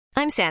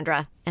I'm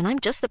Sandra, and I'm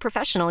just the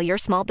professional your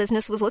small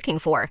business was looking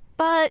for.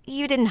 But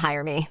you didn't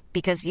hire me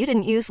because you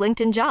didn't use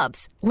LinkedIn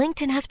Jobs.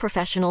 LinkedIn has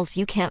professionals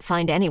you can't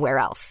find anywhere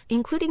else,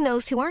 including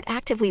those who aren't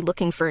actively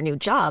looking for a new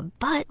job,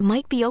 but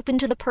might be open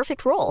to the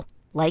perfect role,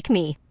 like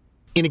me.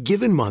 In a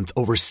given month,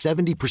 over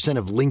 70%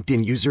 of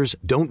LinkedIn users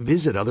don't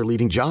visit other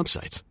leading job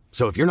sites.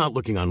 So if you're not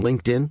looking on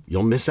LinkedIn,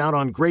 you'll miss out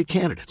on great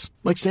candidates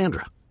like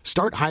Sandra.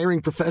 Start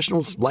hiring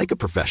professionals like a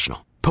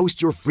professional.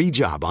 Post your free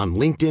job on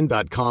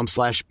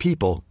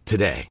linkedin.com/people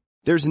today.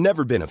 There's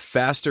never been a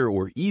faster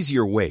or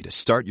easier way to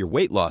start your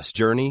weight loss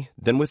journey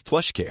than with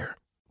PlushCare.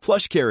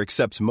 PlushCare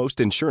accepts most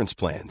insurance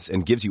plans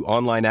and gives you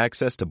online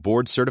access to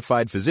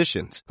board-certified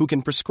physicians who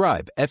can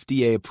prescribe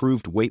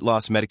FDA-approved weight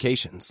loss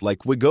medications like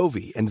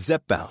Wegovy and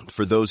Zepbound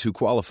for those who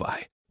qualify.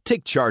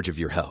 Take charge of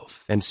your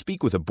health and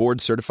speak with a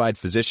board-certified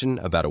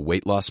physician about a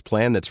weight loss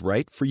plan that's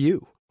right for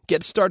you.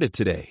 Get started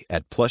today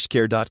at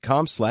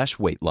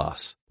plushcare.com/weight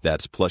loss.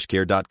 That's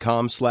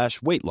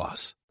plushcare.com/weight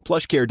loss.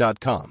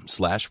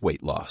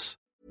 plushcare.com/weight loss.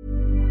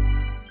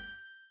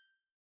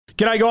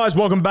 G'day guys,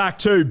 welcome back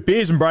to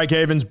Beers and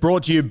Breakevens,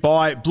 brought to you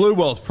by Blue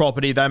Wealth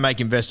Property. They make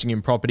investing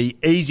in property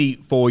easy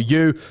for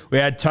you. We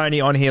had Tony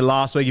on here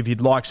last week. If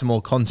you'd like some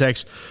more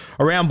context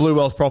around Blue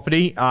Wealth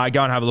Property, go and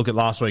have a look at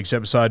last week's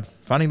episode.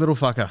 Funny little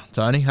fucker,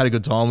 Tony. Had a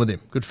good time with him.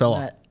 Good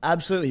fella.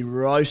 Absolutely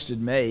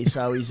roasted me,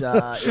 so he's...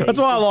 That's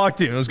why I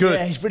liked him. It was good.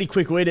 Yeah, he's pretty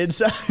quick-witted,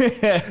 so...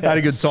 Had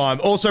a good time.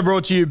 Also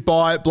brought to you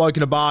by Bloke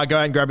in a Bar. Go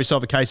and grab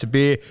yourself a case of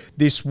beer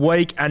this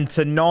week. And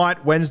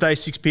tonight, Wednesday,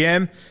 6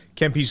 p.m,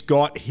 Kempy's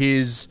got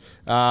his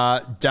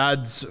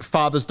dad's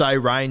Father's Day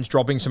range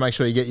dropping, so make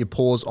sure you get your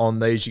paws on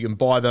these. You can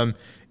buy them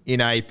in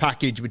a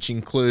package which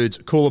includes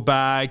a cooler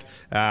bag,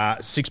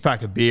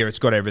 6-pack of beer. It's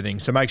got everything.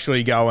 So make sure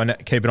you go and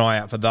keep an eye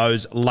out for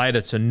those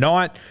later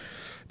tonight.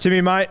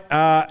 Timmy, mate,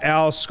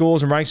 our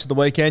scores and ranks of the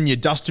weekend. You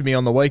dusted me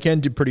on the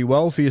weekend. Did pretty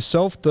well for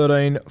yourself,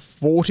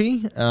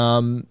 1340.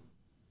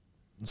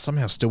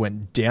 Somehow still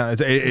went down.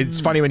 It's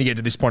funny when you get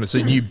to this point. So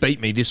you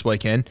beat me this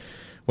weekend.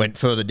 Went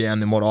further down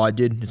than what I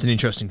did. It's an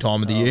interesting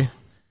time of the year.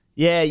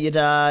 Yeah, you'd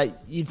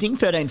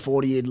think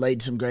 1340 you'd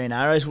lead some green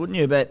arrows, wouldn't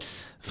you? But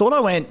thought I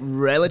went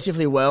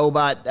relatively well,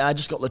 but I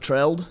just got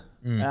latrelled.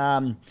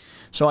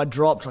 So I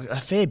dropped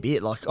a fair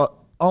bit, like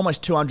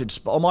almost 200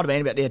 spots. I might have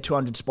been about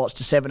 200 spots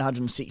to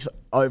 706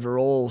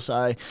 overall.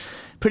 So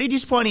pretty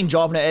disappointing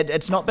job. And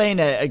it's not been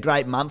a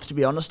great month, to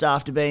be honest, I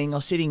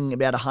was sitting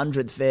about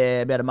 100th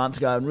there about a month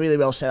ago and really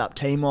well set up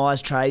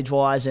team-wise,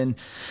 trades-wise, and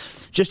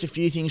just a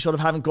few things sort of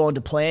haven't gone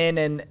to plan.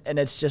 And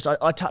it's just,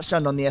 I touched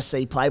on the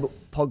SC Playbook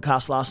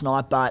podcast last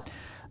night, but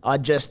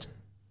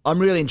I'm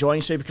really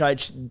enjoying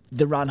Supercoach,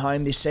 the run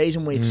home this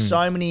season with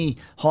so many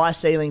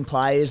high-ceiling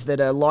players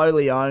that are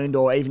lowly owned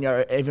or even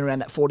around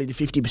that 40 to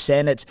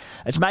 50%.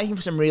 It's making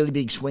for some really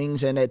big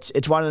swings, and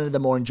it's one of the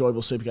more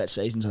enjoyable Supercoach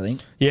seasons, I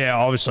think. Yeah,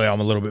 obviously I'm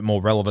a little bit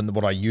more relevant than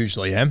what I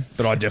usually am,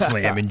 but I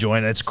definitely am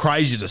enjoying it. It's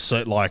crazy to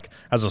see, like,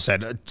 as I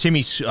said,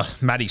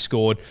 Matty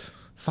scored...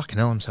 Fucking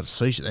hell, I just had a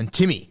seizure then.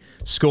 Timmy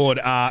scored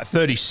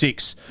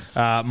 36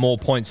 more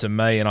points than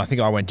me, and I think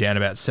I went down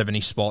about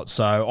 70 spots.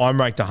 So I'm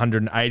ranked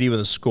 180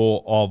 with a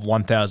score of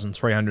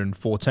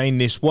 1,314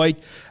 this week.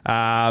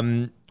 I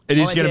went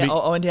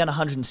down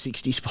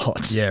 160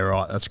 spots. Yeah,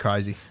 right. That's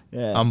crazy.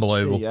 Yeah,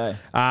 unbelievable. There you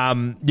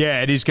go.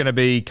 Yeah, it is going to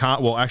be...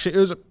 Well, actually,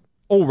 it was an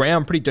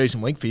all-round pretty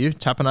decent week for you.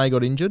 Tapane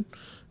got injured.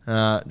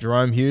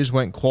 Jerome Hughes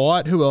went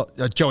quiet. Who else?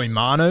 Joey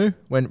Manu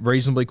went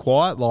reasonably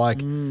quiet.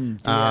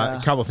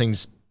 A couple of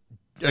things...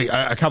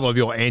 A couple of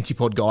your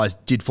antipod guys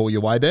did fall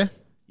your way there.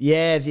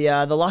 Yeah,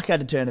 the luck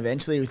had to turn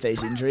eventually with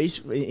these injuries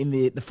in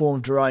the form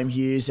of Jerome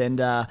Hughes and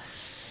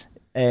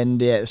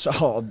yeah,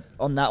 so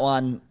on that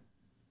one.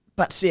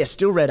 But yeah,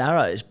 still red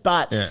arrows.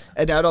 But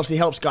it obviously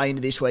helps going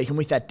into this week, and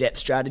with that depth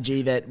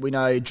strategy that we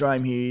know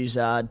Jerome Hughes,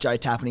 Joe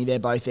Tapane, they're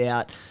both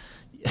out.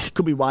 It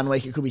could be 1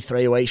 week, it could be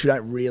 3 weeks. We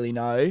don't really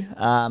know.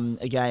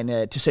 Again,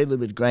 to see a little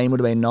bit of green would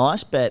have been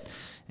nice, but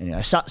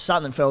anyway,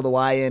 something fell the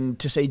way, and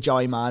to see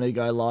Joey Manu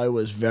go low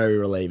was very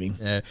relieving.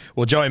 Yeah,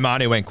 well, Joey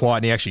Manu went quiet,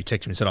 and he actually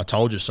texted me and said, "I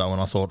told you so,"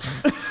 and I thought,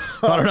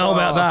 I don't know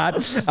about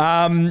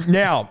that.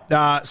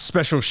 Now,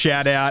 special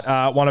shout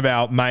out, one of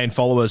our main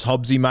followers,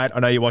 Hobbsy, mate.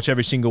 I know you watch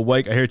every single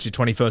week. I hear it's your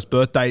 21st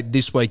birthday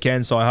this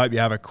weekend, so I hope you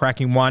have a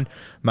cracking one,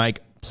 make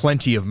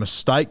plenty of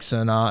mistakes,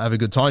 and have a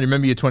good time. You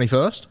remember your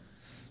 21st?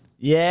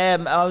 Yeah,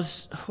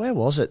 where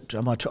was it?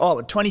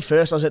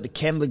 21st, I was at the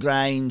Kembla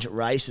Grange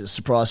races.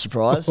 Surprise,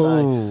 surprise. So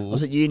I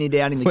was at uni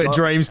down in the... Where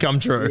dreams come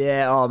true.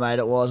 Yeah, mate,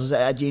 it was. I was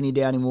at uni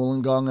down in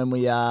Wollongong, and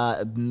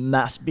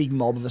a big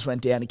mob of us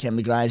went down to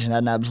Kembla Grange and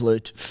had an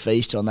absolute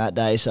feast on that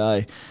day.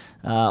 So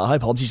I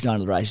hope Hobbsy's going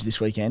to the races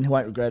this weekend. He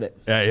won't regret it.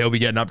 Yeah, he'll be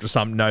getting up to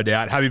something, no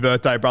doubt. Happy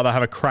birthday, brother.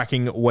 Have a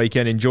cracking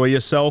weekend. Enjoy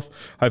yourself.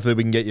 Hopefully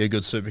we can get you a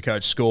good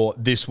Supercoach score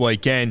this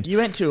weekend. You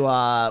went to,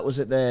 was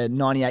it the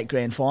 98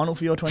 grand final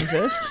for your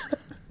 21st?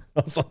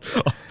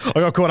 I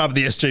got caught up at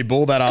the SG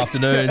Ball that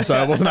afternoon, so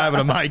I wasn't able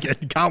to make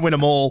it. Can't win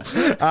them all.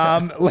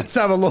 Let's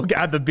have a look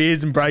at the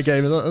Beers and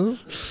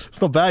Breakevens.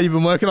 It's not bad. You've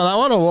been working on that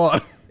one or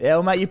what? Yeah,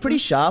 well, mate, you're pretty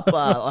sharp.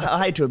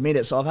 I hate to admit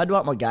it, so I've had to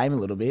up my game a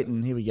little bit,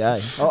 and here we go.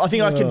 I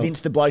think I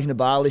convinced the bloke in the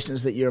bar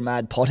listeners that you're a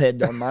mad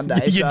pothead on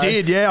Monday. You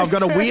did, yeah. I've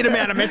got a weird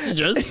amount of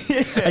messages.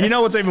 And you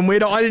know what's even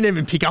weirder? I didn't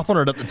even pick up on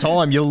it at the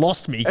time. You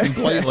lost me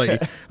completely.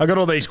 I got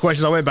all these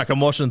questions. I went back and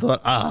watched and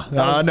thought,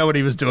 I know what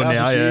he was doing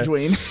now. That was a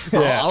huge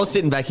win. I was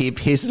sitting back here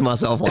pissing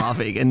myself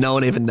laughing, and no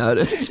one even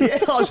noticed. I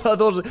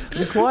thought it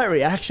was a quiet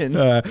reaction.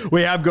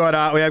 We have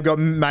got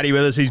Matty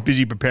with us. He's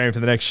busy preparing for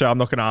the next show. I'm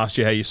not going to ask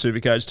you how your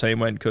Supercoach team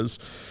went because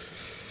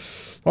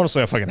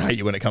honestly, I fucking hate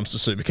you when it comes to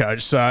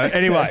Supercoach. So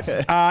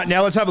anyway,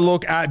 now let's have a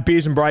look at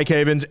Beers and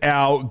Breakevens.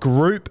 Our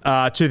group,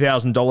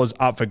 $2,000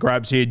 up for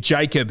grabs here.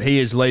 Jacob, he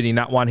is leading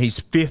that one. He's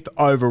 5th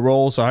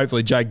overall, so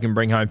hopefully Jacob can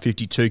bring home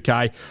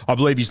 $52K. I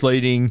believe he's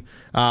leading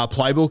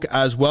Playbook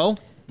as well.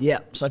 Yeah,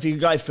 so if you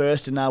could go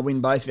first and win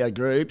both of our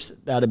groups,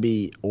 that'd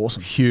be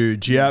awesome.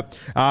 Huge, yep.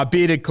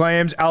 Bearded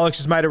Clams, Alex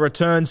has made a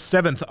return,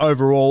 7th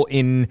overall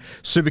in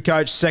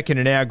Supercoach, 2nd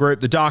in our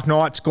group. The Dark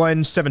Knights,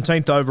 Glenn,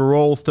 17th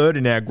overall, 3rd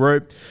in our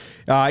group.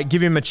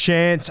 Give him a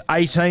chance,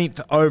 18th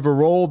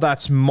overall.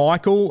 That's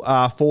Michael,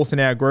 4th in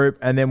our group.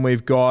 And then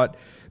we've got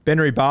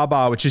Benry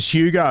Barbar, which is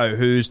Hugo,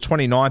 who's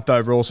 29th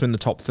overall, so in the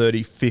top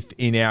 30, 5th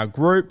in our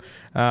group.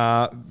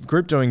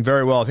 Group doing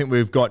very well. I think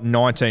we've got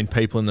 19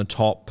 people in the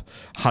top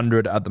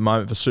 100 at the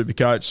moment for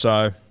Supercoach.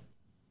 So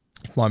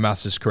if my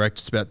maths is correct,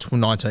 it's about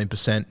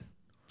 19%.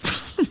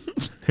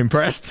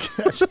 Impressed?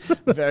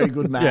 Very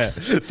good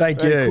math. Yeah,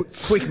 thank you.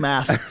 Quick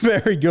math.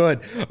 Very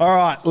good. All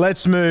right,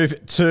 let's move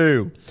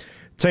to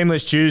Team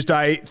List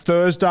Tuesday.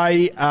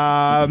 Thursday,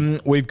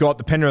 we've got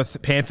the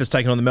Penrith Panthers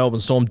taking on the Melbourne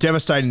Storm.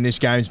 Devastating this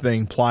game's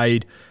being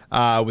played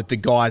with the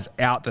guys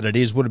out that it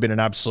is. Would have been an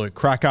absolute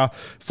cracker.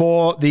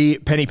 For the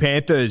Penny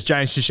Panthers,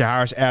 James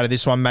Fisher-Harris out of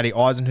this one. Matty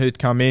Eisenhuth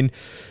come in.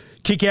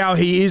 Kickout,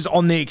 he is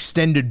on the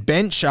extended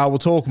bench. We'll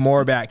talk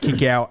more about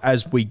Kickout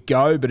as we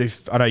go, but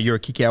if I know you're a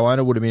Kickout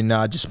owner, would have been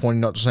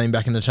disappointing not to see him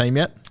back in the team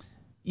yet?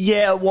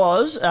 Yeah, it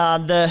was.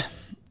 The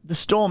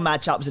Storm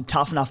matchup is a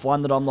tough enough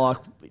one that I'm like...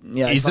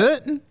 Is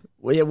it?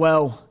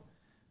 Well,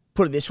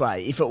 put it this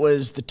way. If it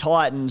was the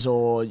Titans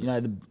or, I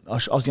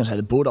was going to say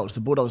the Bulldogs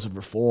have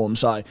reformed.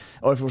 So,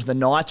 or if it was the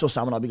Knights or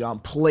someone, I'd be going,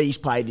 please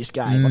play this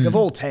game. Like, of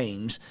all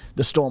teams,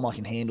 the Storm I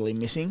can handle him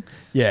missing.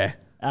 Yeah.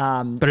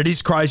 But it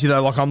is crazy,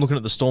 though. Like, I'm looking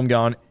at the Storm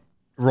going,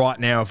 right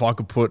now, if I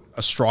could put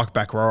a strike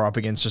back rower up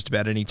against just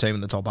about any team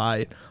in the top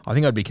 8, I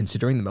think I'd be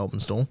considering the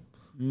Melbourne Storm.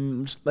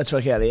 Let's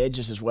work out the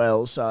edges as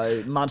well.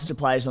 So Munster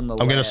plays on the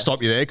left. I'm going to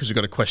stop you there because we've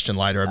got a question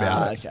later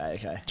about it.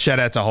 Okay. Shout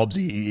out to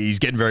Hobbsy. He's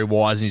getting very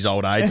wise in his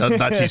old age.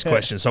 That's his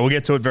question. So we'll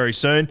get to it very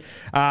soon.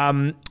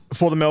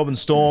 For the Melbourne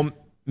Storm,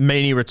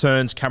 Meaney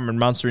returns Cameron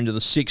Munster into the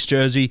 6th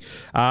jersey.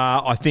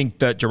 I think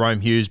that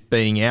Jerome Hughes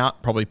being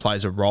out probably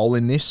plays a role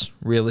in this,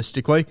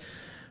 realistically.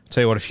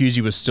 Tell you what, if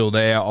Hughesy was still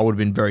there, I would have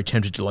been very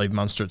tempted to leave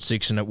Munster at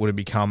 6 and it would have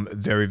become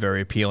very, very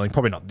appealing.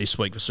 Probably not this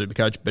week for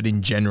Supercoach, but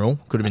in general,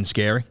 could have been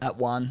scary. At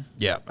 1.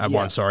 Yeah, at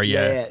 1, sorry,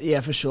 yeah. Yeah,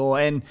 for sure.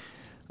 And,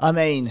 I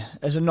mean,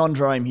 as a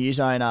non-Jerome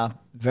Hughes owner,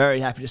 very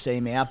happy to see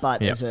him out.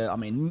 But,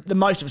 the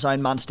most of us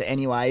own Munster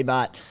anyway,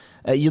 but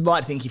you'd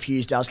like to think if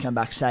Hughes does come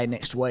back, say,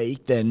 next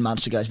week, then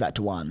Munster goes back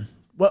to 1.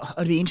 Well,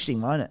 it'd be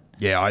interesting, won't it?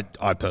 Yeah,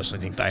 I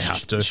personally think they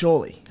have to.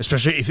 Surely.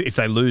 Especially if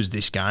they lose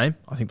this game,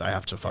 I think they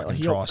have to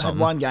fucking try something. Had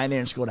one game there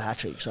and scored a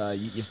hat-trick, so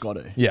you've got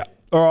to. Yeah.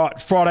 All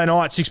right, Friday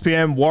night, 6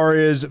 p.m,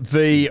 Warriors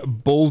v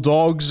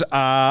Bulldogs.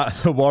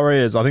 The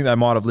Warriors, I think they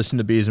might have listened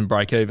to Beers and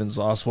Breakevens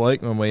last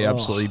week when we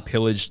absolutely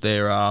pillaged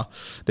their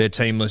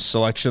team list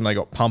selection. They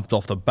got pumped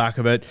off the back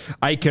of it.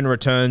 Aitken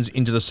returns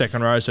into the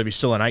second row, so if you're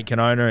still an Aitken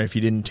owner, if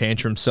you didn't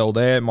tantrum sell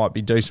there, it might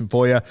be decent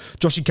for you.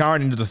 Joshy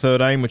Curran into the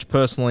 13, which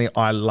personally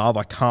I love.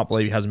 I can't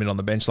believe he hasn't been on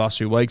the bench last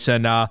few weeks.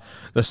 And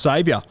the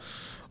saviour.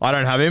 I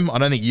don't have him. I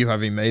don't think you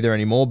have him either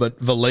anymore, but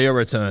Valia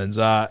returns.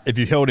 If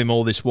you held him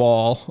all this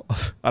while,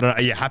 I don't know,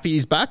 are you happy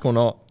he's back or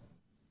not?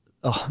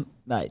 Oh,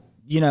 mate,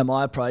 you know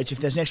my approach. If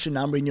there's an extra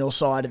number in your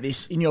squad at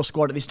this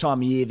time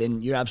of year,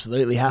 then you're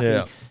absolutely happy.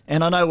 Yeah.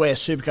 And I know we're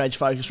Supercoach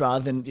focused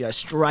rather than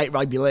straight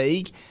rugby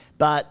league,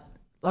 but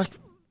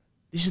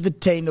this is the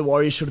team the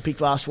Warriors should have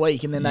picked last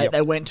week, and then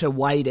they went to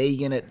Wade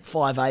Egan at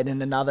 5'8"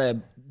 and another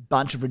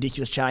bunch of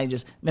ridiculous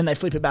changes, and then they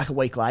flip it back a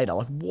week later.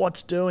 Like,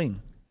 what's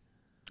doing?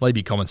 Leave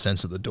your common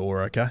sense at the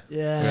door, okay?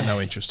 Yeah. We've got no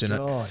interest in it.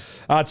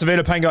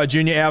 Tavita Pangai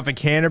Jr. out for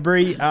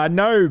Canterbury.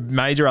 No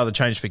major other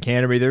change for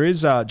Canterbury. There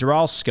is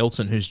Gerald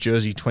Skelton, who's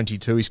jersey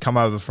 22. He's come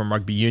over from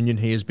Rugby Union.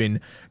 He has been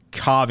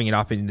carving it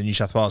up in the New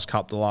South Wales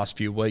Cup the last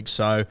few weeks.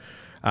 So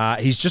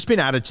he's just been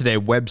added to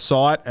their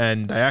website,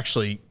 and they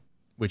actually,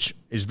 which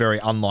is very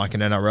unlike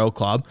an NRL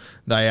club,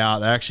 they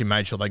actually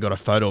made sure they got a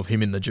photo of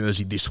him in the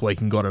jersey this week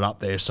and got it up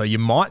there. So you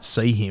might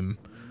see him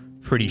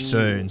pretty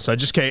soon. So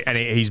just keep, and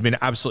he's been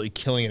absolutely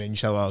killing it in New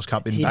South Wales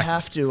Cup. He'd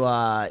have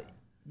to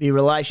be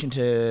relation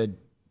to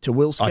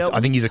Will Skelton.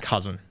 I think he's a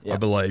cousin, I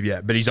believe,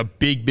 yeah. But he's a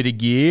big bit of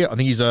gear. I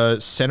think he's a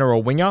centre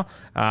or winger,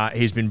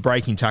 He's been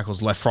breaking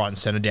tackles left, right and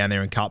centre down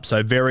there in Cup.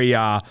 So very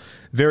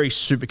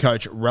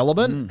Supercoach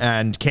relevant.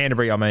 And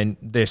Canterbury, I mean,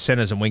 their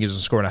centres and wingers are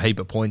scoring a heap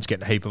of points,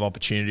 getting a heap of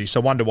opportunities.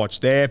 So one to watch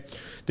there.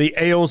 The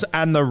Eels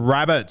and the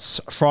Rabbits,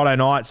 Friday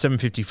night,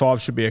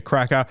 7:55, should be a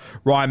cracker.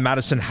 Ryan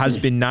Madison has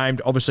been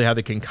named. Obviously had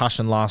the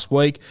concussion last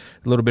week.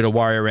 A little bit of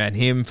worry around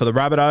him for the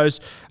Rabbitohs.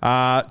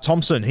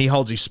 Thompson, he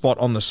holds his spot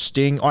on the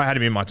Sting. I had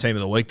him in my team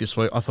of the week this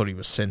week. I thought he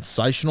was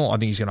sensational. I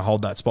think he's going to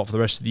hold that spot for the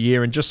rest of the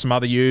year. And just some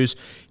other news,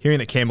 hearing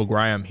that Campbell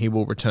Graham, he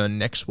will return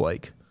next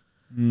week.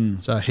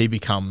 So he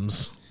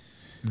becomes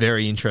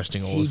very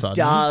interesting all of a sudden.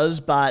 He does,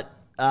 but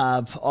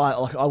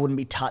I wouldn't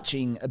be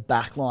touching a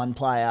backline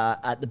player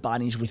at the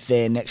Bunnies with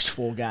their next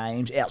 4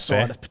 games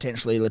outside of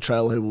potentially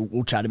Latrell, who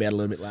we'll chat about a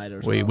little bit later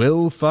as well. We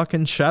will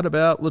fucking chat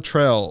about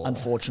Latrell.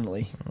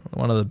 Unfortunately.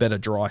 One of the better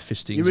dry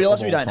fistings. You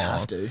realise we don't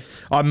have to.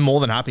 I'm more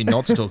than happy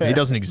not to. He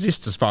doesn't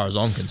exist as far as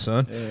I'm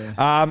concerned.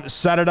 Yeah.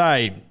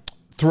 Saturday,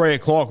 3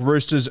 o'clock,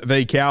 Roosters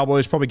v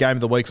Cowboys. Probably game of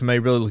the week for me.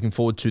 Really looking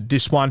forward to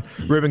this one.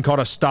 Ruben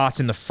Cotter starts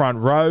in the front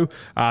row.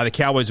 The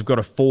Cowboys have got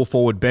a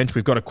 4-forward bench.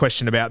 We've got a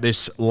question about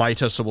this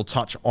later, so we'll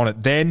touch on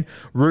it then.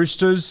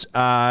 Roosters,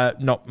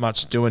 not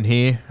much doing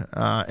here.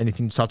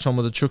 Anything to touch on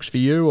with the Chooks for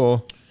you?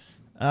 Or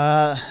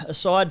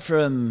aside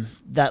from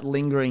that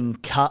lingering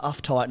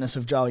calf tightness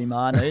of Joey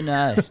Manu,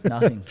 no,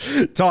 nothing.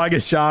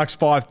 Tigers Sharks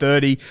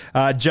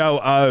 5:30.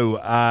 Joe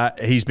O,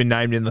 he's been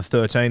named in the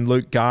 13.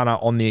 Luke Garner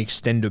on the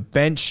extended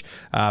bench.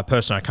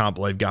 Personally, I can't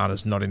believe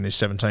Garner's not in this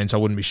 17, so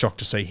I wouldn't be shocked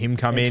to see him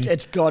come in.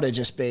 It's got to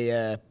just be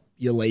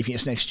you're leaving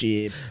us next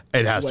year.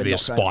 It has to be a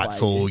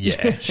spiteful,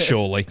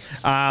 surely.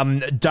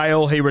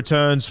 Dale, he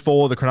returns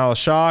for the Cronulla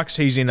Sharks.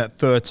 He's in at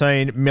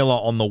 13. Miller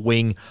on the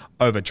wing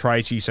over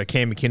Tracy. So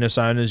Cam McInnes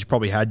owners, you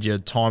probably had your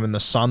time in the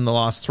sun the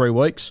last 3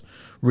 weeks,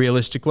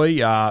 realistically.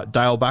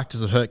 Dale back,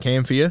 does it hurt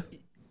Cam for you?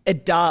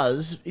 It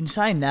does. In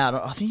saying that,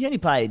 I think he only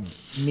played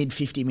mid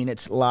 50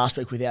 minutes last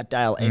week without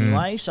Dale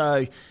anyway.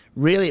 So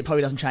really it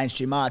probably doesn't change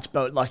too much.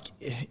 But like,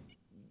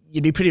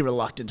 you'd be pretty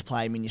reluctant to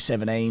play him in your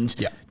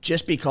 17s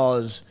just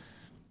because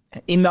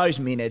in those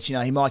minutes, you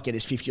know, he might get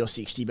his 50 or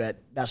 60, but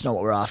that's not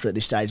what we're after at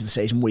this stage of the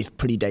season with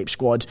pretty deep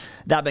squads.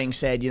 That being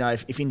said, you know,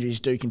 if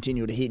injuries do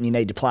continue to hit and you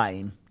need to play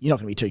him, you're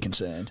not going to be too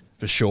concerned.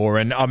 For sure.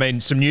 And, I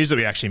mean, some news that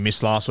we actually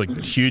missed last week,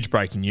 but huge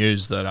breaking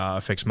news that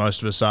affects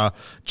most of us.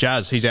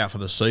 Jazz, he's out for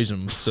the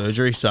season with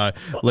surgery, so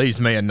leaves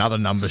me another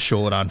number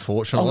short,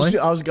 unfortunately.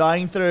 I was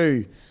going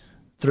through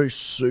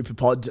super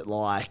pods at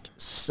like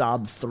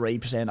sub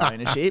 3%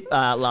 ownership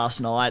last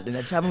night, and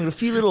it's having a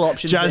few little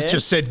options. Jazz there.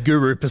 just said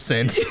guru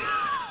percent.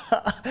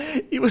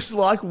 It was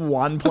like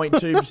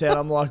 1.2%.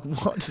 I'm like,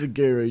 what's the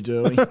guru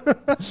doing?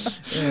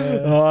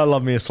 Oh, I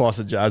love me a slice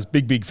of Jazz.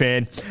 Big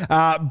fan.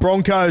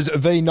 Broncos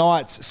v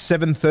Knights,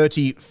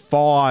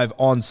 7:35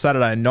 on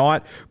Saturday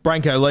night.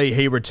 Branko Lee,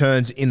 he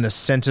returns in the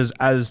centres,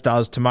 as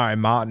does Tamari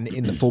Martin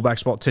in the fullback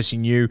spot. Tessie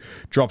New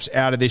drops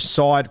out of this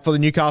side. For the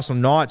Newcastle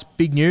Knights,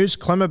 big news.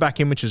 Clemmer back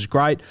in, which is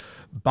great.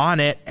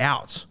 Barnett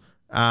out.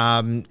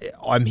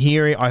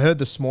 I heard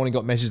this morning,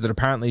 got message that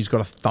apparently he's got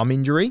a thumb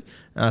injury,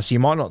 so you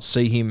might not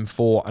see him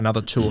for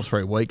another 2 or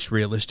 3 weeks,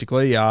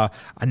 realistically.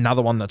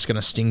 Another one that's going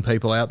to sting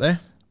people out there.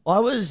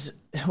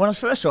 When I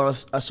first saw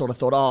it, I sort of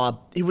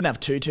thought, he wouldn't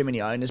have too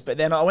many owners, but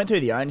then I went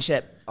through the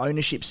ownership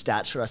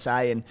stats, should I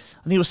say, and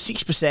I think it was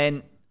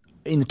 6%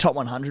 in the top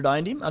 100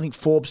 owned him. I think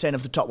 4%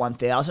 of the top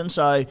 1,000,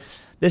 so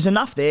there's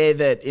enough there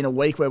that in a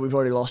week where we've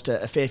already lost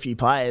a fair few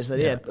players that,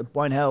 it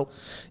won't help.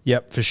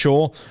 Yep, for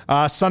sure.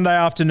 Sunday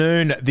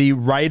afternoon, the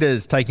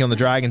Raiders taking on the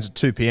Dragons at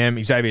 2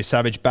 p.m. Xavier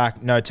Savage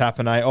back, no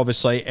Tapane.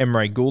 Obviously,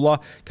 Emre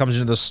Gula comes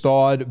into the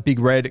side. Big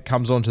Red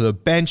comes onto the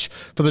bench.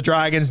 For the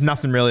Dragons,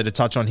 nothing really to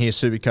touch on here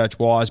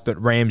Supercoach-wise, but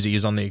Ramsey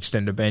is on the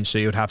extended bench, so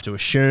you would have to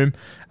assume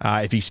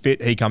if he's fit,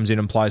 he comes in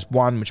and plays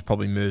 1, which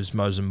probably moves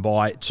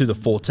Mozambique to the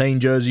 14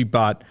 jersey,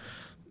 but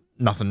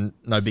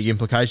no big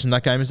implication in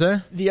that game, is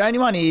there? The only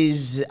one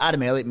is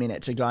Adam Elliott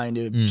minutes are going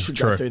to should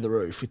go through the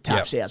roof with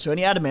taps out. So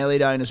any Adam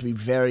Elliott owners will be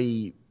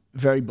very,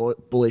 very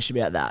bullish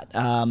about that.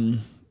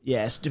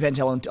 Yes, depends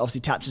how long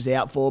obviously Taps is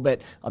out for,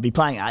 but I'll be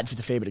playing ads with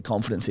a fair bit of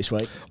confidence this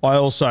week. I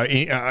also,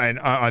 and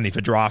only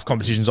for draft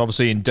competitions,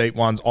 obviously in deep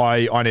ones,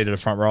 I needed a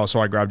front row, so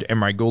I grabbed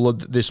Emre Gula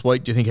this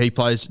week. Do you think he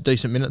plays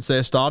decent minutes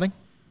there starting?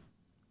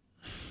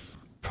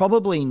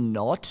 Probably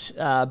not.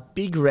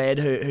 Big Red,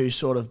 who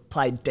sort of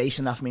played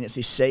decent enough minutes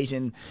this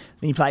season.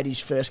 He played his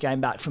first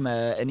game back from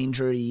an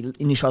injury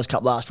in New South Wales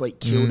Cup last week,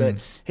 killed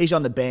it. He's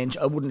on the bench.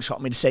 It wouldn't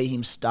shock me to see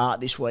him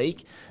start this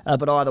week.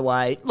 But either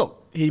way,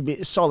 look, he'd be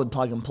a solid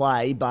plug and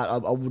play, but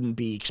I wouldn't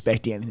be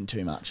expecting anything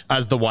too much.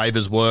 As the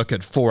waivers work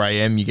at 4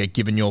 a.m, you get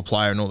given your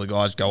player and all the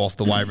guys go off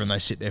the waiver and they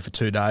sit there for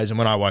 2 days. And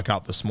when I woke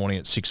up this morning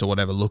at 6 or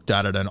whatever, looked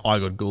at it and I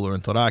got Gula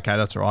and thought, okay,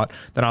 that's all right.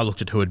 Then I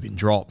looked at who had been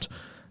dropped.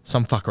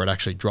 Some fucker had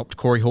actually dropped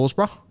Corey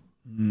Horsburgh.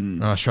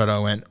 And I straight away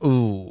went,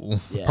 ooh,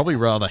 probably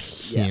rather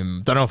him.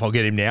 Yeah. Don't know if I'll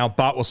get him now,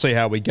 but we'll see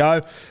how we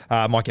go.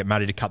 I might get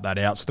Matty to cut that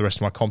out so the rest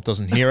of my comp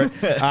doesn't hear it.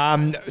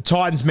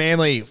 Titans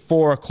Manly,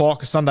 4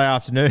 o'clock, Sunday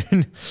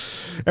afternoon.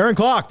 Aaron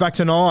Clark back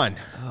to 9.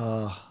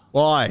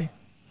 Why?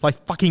 Play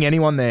fucking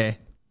anyone there.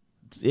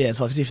 Yeah,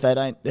 it's like as if they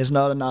don't. There's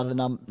not another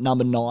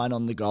number 9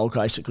 on the Gold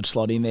Coast that could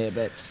slot in there.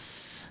 But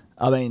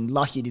I mean,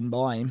 lucky you didn't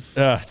buy him.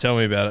 Tell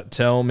me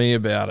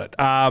about it.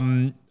 I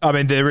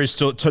mean, there is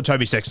still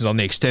Toby Sexton's on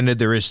the extended.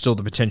 There is still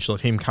the potential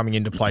of him coming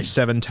into play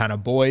 7, Tanner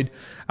Boyd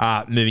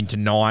moving to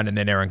 9, and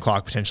then Aaron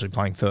Clark potentially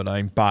playing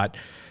 13. But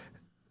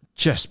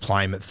just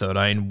play him at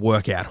 13,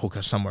 work out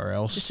hooker somewhere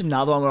else. Just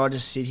another one where I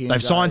just sit here.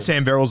 They've signed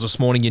Sam Verrills this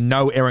morning. You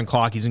know Aaron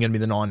Clark isn't going to be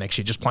the 9 next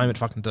year. Just play him at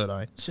fucking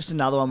 13. It's just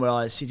another one where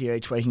I sit here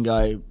each week and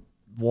go,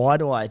 why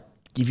do I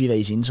give you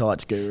these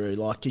insights, Guru?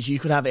 Like, because you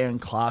could have Aaron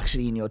Clark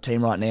sitting in your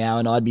team right now,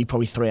 and I'd be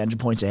probably 300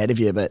 points ahead of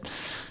you. But,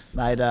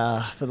 mate,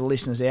 for the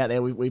listeners out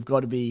there, we've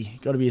got to be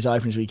as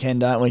open as we can,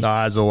 don't we? No,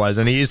 as always,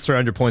 and he is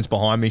 300 points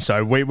behind me,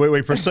 so we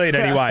proceed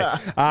anyway.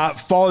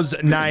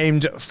 Foz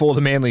named for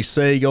the Manly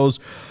Seagulls.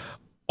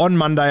 On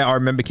Monday, I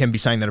remember Kempy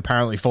saying that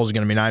apparently Foz are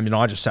going to be named, and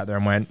I just sat there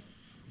and went,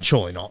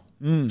 surely not.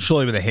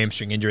 Surely with a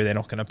hamstring injury, they're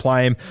not going to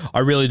play him. I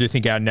really do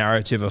think our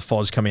narrative of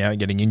Foz coming out and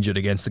getting injured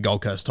against the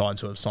Gold Coast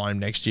Titans who have signed him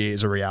next year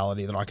is a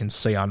reality that I can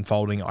see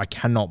unfolding. I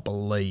cannot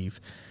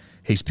believe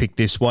he's picked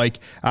this week.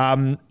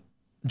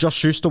 Josh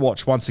Schuster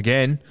watch once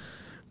again.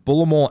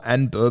 Bullimore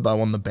and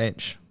Burbo on the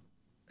bench.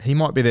 He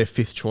might be their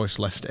 5th choice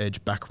left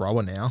edge back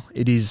rower now.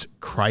 It is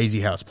crazy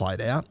how it's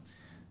played out.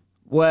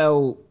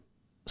 Well,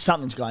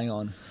 something's going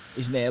on,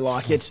 isn't there?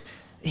 Like,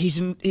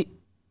 even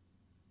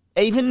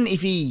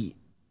if he...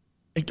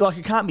 Like,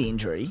 it can't be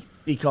injury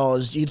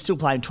because you'd still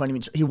play him 20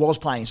 minutes. He was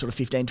playing sort of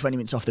 15, 20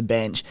 minutes off the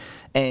bench,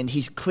 and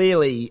he's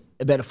clearly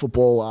a better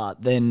footballer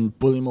than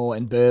Bullimore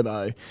and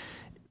Burbo.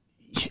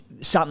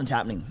 Something's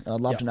happening, and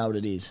I'd love to know what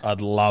it is. I'd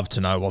love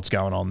to know what's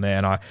going on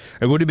there. And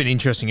it would have been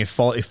interesting if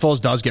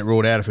Foz does get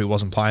ruled out if he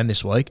wasn't playing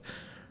this week.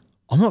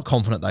 I'm not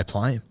confident they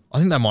play him. I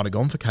think they might have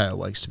gone for KO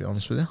weeks, to be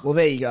honest with you. Well,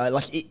 there you go.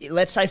 Like,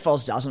 let's say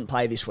Foz doesn't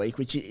play this week,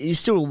 which you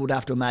still would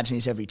have to imagine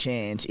is every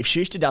chance. If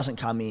Schuster doesn't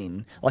come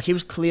in, like, he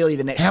was clearly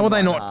the next. How are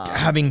they not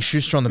having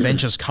Schuster on the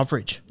bench as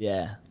coverage?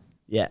 Yeah.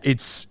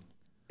 It's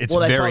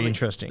very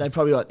interesting. They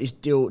probably got is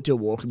Dill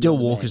Walker. Dill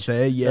Walker's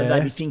there, yeah. So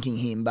they'd be thinking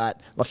him, but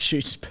like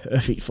Schuster's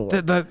perfect for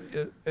it.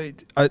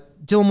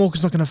 Dylan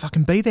Walker's not going to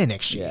fucking be there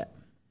next year. Yeah.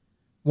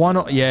 Why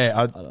not? Yeah,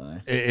 I don't know.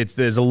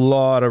 There's a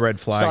lot of red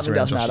flags Something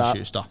around doesn't Josh add up.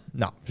 Schuster.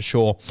 No, for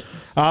sure.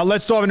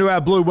 Let's dive into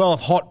our Blue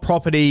Wealth Hot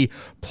Property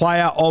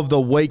Player of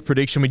the Week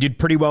prediction. We did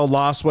pretty well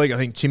last week. I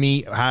think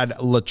Timmy had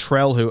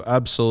Latrell, who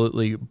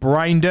absolutely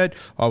brained it.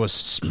 I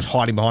was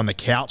hiding behind the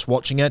couch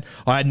watching it.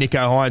 I had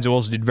Nico Hines, who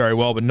also did very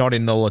well, but not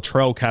in the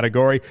Latrell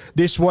category.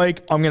 This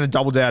week, I'm going to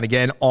double down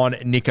again on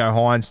Nico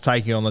Hines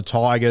taking on the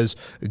Tigers,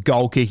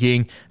 goal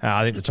kicking.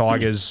 I think the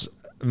Tigers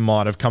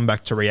might have come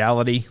back to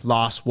reality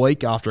last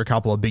week after a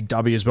couple of big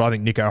W's, but I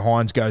think Nico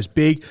Hines goes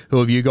big. Who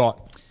have you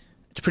got?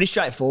 It's pretty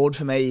straightforward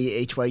for me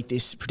each week,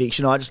 this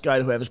prediction. I just go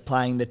to whoever's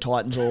playing the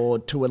Titans or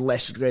to a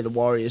lesser degree the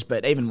Warriors,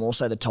 but even more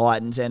so the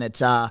Titans, and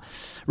it's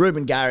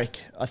Ruben Garrick.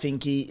 I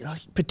think he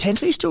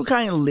potentially still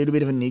carrying a little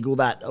bit of a niggle.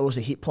 That was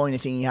a hit point, I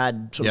think he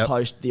had sort of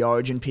post the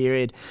Origin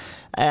period.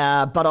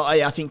 But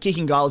I think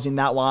kicking goals in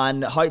that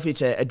one. Hopefully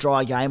it's a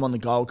dry game on the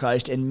Gold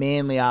Coast, and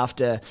Manly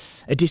after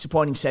a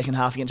disappointing second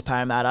half against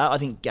Parramatta, I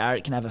think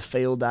Garrett can have a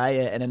field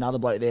day, and another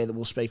bloke there that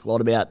we'll speak a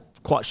lot about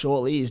quite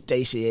shortly is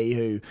DCE,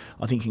 who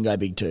I think can go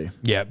big too.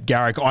 Yeah,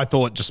 Garrick, I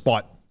thought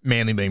despite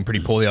Manly being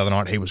pretty poor the other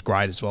night, he was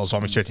great as well, so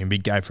I'm expecting a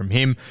big game from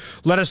him.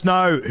 Let us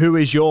know who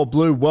is your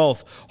Blue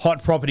Wealth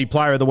Hot Property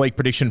Player of the Week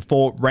prediction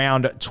for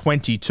round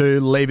 22.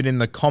 Leave it in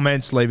the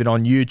comments, leave it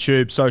on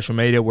YouTube, social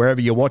media, wherever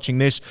you're watching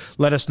this.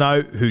 Let us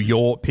know who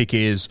your pick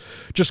is.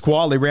 Just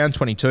quietly, round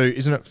 22,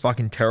 isn't it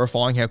fucking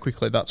terrifying how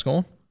quickly that's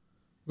gone?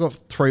 We've got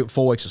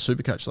 3-4 weeks of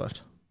Supercoach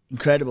left.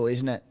 Incredible,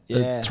 isn't it?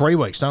 Yeah. 3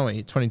 weeks, don't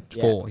we?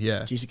 24, yeah.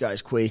 Jeez, it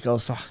goes quick. I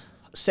was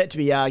set to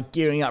be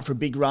gearing up for a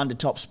big run to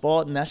top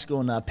spot, and that's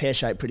gone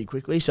pear-shaped pretty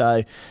quickly.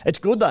 So it's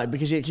good, though,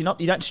 because you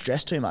don't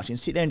stress too much. You can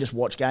sit there and just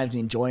watch games and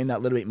enjoy them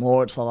that little bit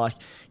more. It's like,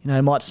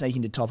 might sneak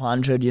into top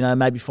 100,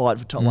 maybe fight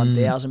for top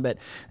 1,000, but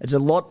it's a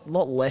lot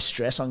less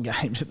stress on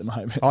games at the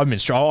moment.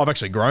 I've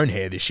actually grown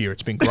hair this year.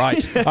 It's been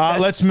great.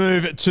 Let's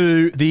move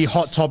to the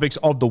hot topics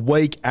of the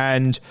week,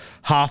 and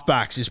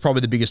halfbacks is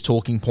probably the biggest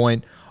talking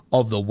point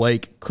of the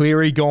week.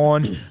 Cleary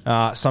gone.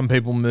 Some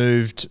people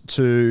moved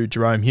to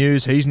Jerome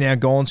Hughes. He's now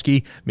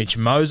Gonski. Mitch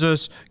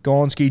Moses,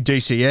 Gonski.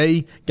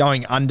 DCE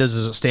going unders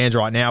as it stands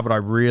right now, but I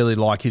really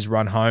like his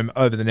run home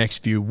over the next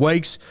few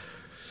weeks.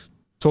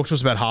 Talk to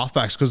us about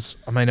halfbacks, because,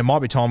 it might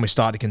be time we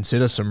start to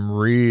consider some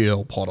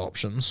real pot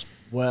options.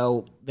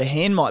 Well, the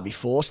hand might be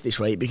forced this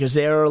week because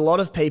there are a lot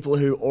of people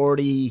who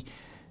already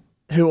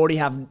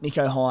have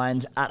Nico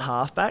Hines at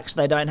halfbacks.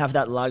 They don't have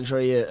that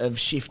luxury of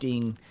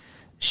shifting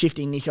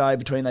Nico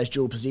between those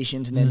dual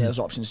positions, and then there's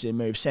options to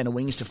move centre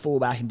wings to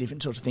fullback and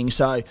different sorts of things.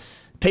 So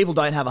people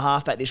don't have a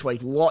halfback this week.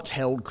 Lots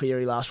held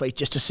Cleary last week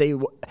just to see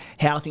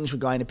how things were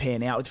going to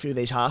pan out with a few of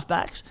these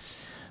halfbacks.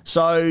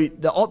 So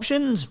the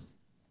options,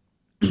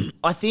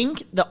 I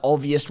think the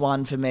obvious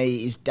one for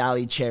me is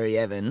Daly Cherry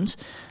Evans.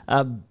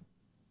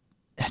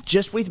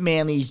 Just with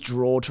Manly's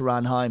draw to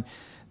run home,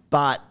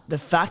 But the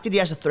fact that he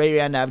has a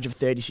 3-round average of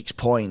 36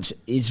 points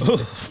is,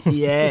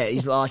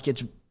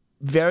 it's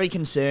very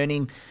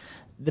concerning.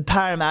 The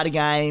Parramatta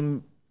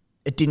game,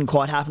 it didn't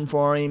quite happen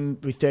for him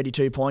with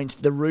 32 points.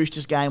 The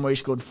Roosters game where he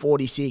scored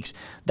 46,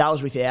 that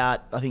was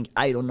without, I think,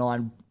 8 or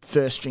 9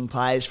 first-string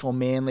players for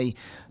Manly.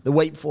 The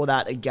week before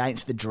that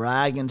against the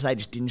Dragons, they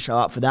just didn't show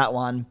up for that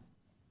one.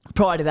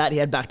 Prior to that, he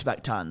had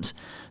back-to-back tons.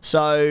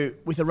 So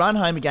with a run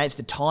home against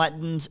the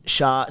Titans,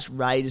 Sharks,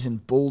 Raiders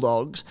and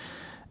Bulldogs,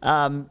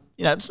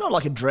 it's not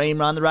like a dream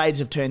run. The Raiders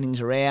have turned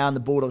things around. The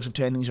Bulldogs have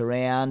turned things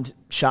around.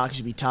 Sharks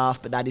should be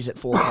tough, but that is at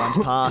Four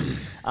Pines Park.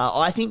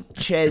 I think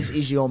Ches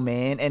is your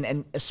man,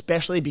 and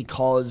especially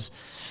because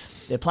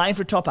they're playing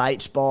for a top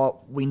 8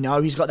 spot. We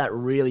know he's got that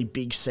really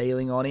big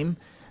ceiling on him.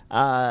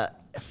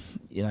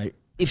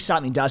 If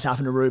something does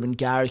happen to Ruben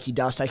Garrick, he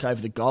does take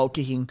over the goal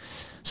kicking.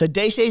 So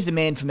DC is the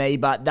man for me,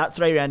 but that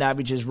 3-round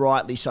average is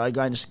rightly so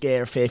going to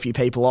scare a fair few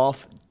people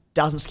off.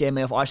 Doesn't scare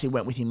me off. I actually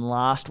went with him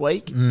last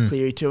week,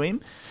 Cleary to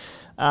him.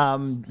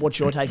 What's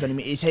your take on him?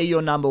 Is he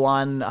your number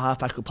one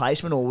halfback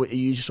replacement, or are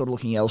you just sort of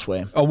looking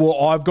elsewhere? Oh, well,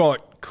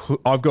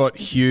 I've got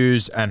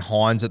Hughes and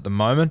Hines at the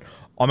moment.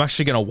 I'm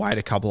actually going to wait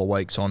a couple of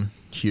weeks on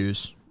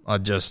Hughes. I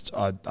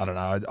don't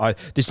know.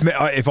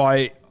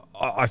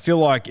 I feel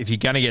like if you're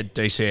going to get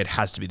DC, it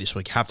has to be this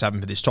week. You have to have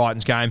him for this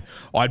Titans game.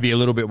 I'd be a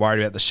little bit worried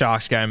about the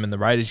Sharks game and the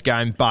Raiders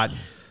game. But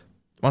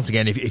once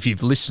again, if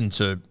you've listened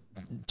to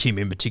Tim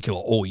in particular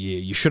all year,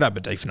 you should have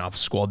a deep enough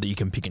squad that you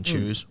can pick and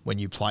choose when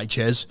you play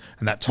Ches.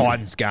 And that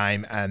Titans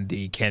game and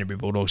the Canterbury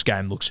Bulldogs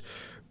game looks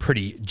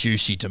pretty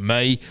juicy to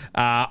me.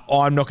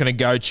 I'm not going to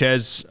go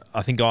Ches.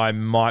 I think I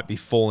might be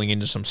falling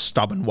into some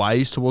stubborn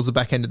ways towards the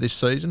back end of this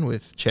season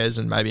with Ches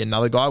and maybe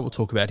another guy. We'll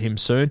talk about him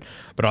soon.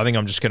 But I think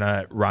I'm just going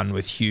to run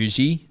with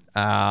Hughesy.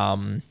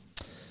 I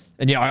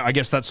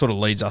guess that sort of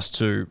leads us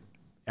to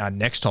our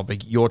next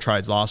topic, your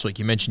trades last week.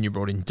 You mentioned you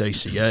brought in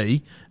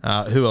DCE.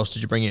 Who else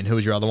did you bring in? Who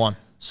was your other one?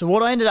 So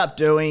what I ended up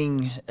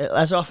doing,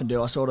 as I often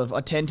do,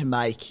 I tend to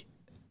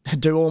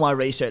do all my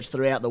research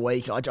throughout the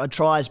week. I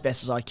try as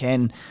best as I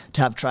can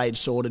to have trades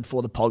sorted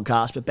for the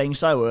podcast, but being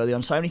so early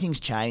on, so many things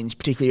change,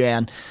 particularly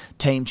around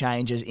team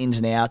changes, ins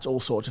and outs, all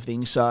sorts of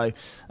things. So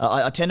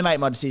I tend to make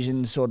my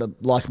decisions sort of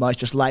like most,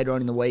 just later on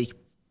in the week.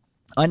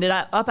 I ended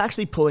up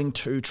actually pulling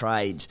 2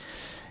 trades.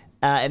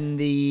 And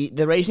the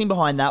reasoning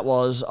behind that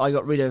was I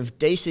got rid of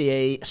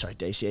Cleary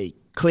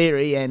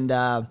and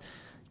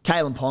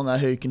Kalen Ponga,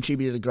 who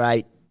contributed a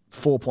great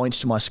 4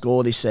 points to my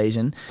score this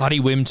season. Bloody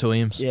Wim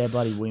Williams. Yeah,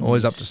 bloody Wim.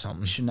 Always up to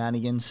something.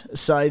 Shenanigans.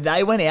 So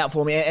they went out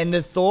for me. And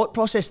the thought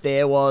process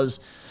there was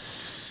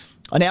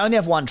I now only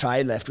have 1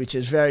 trade left, which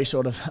is very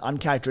sort of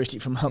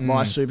uncharacteristic from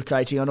my super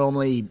coaching. I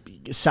normally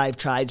save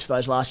trades for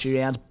those last few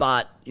rounds,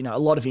 but a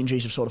lot of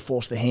injuries have sort of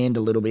forced the hand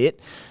a little bit.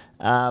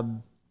 I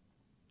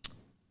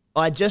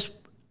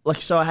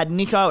had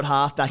Nico at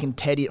halfback and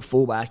Teddy at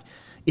fullback.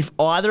 If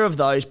either of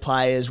those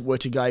players were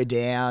to go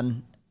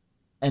down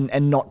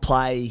and not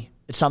play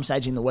at some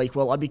stage in the week,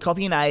 well, I'd be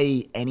copying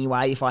A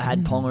anyway if I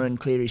had Ponga and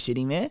Cleary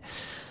sitting there.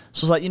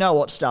 So I was like, you know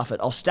what, stuff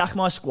it. I'll stack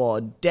my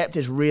squad. Depth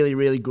is really,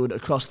 really good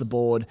across the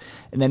board,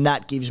 and then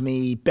that gives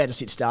me better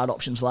sit-start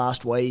options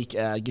last week,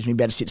 gives me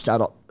better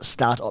sit-start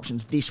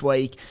options this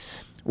week.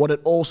 What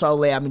it also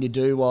allowed me to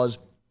do was,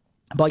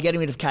 by getting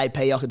rid of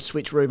KP, I could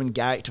switch Ruben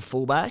Garrick to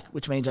fullback,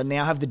 which means I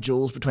now have the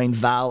duels between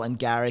Val and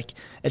Garrick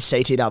at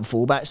CT dub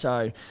fullback.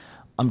 So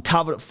I'm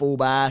covered at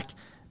fullback.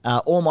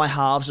 All my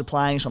halves are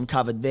playing, so I'm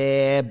covered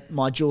there.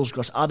 My duels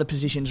across other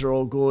positions are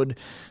all good.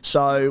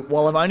 So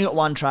while I've only got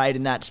 1 trade,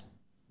 and that's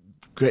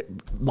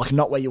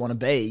not where you want to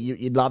be,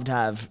 you'd love to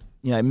have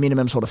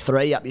minimum sort of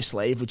 3 up your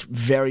sleeve, which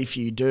very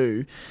few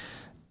do.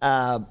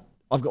 I've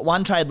got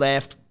 1 trade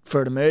left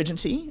for an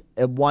emergency.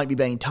 It won't be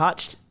being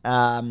touched.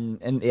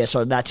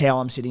 So that's how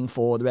I'm sitting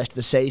for the rest of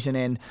the season.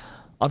 And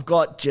I've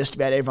got just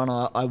about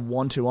everyone I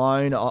want to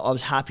own. I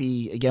was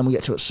happy, again, we'll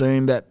get to it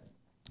soon, but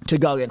to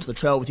go against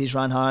Latrell with his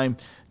run home.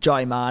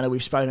 Joey Marner,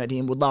 we've spoken about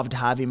him, would love to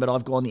have him, but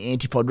I've gone the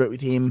antipod route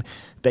with him,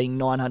 being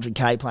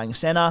 $900K playing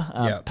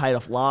centre. Paid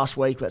off last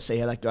week. Let's see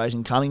how that goes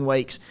in coming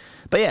weeks.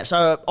 But yeah,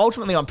 so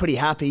ultimately I'm pretty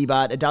happy,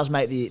 but it does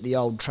make the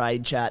old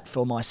trade chat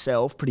for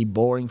myself pretty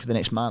boring for the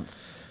next month.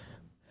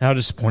 How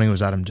disappointing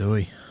was Adam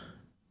Dewey?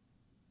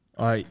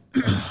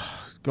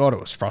 God, it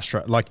was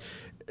frustrating.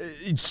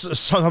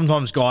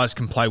 Sometimes guys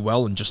can play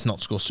well and just not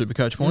score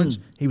Supercoach points.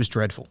 He was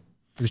dreadful.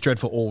 He was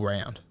dreadful all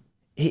round.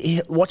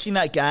 Watching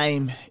that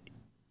game,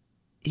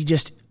 he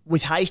just,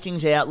 with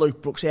Hastings out,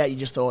 Luke Brooks out, you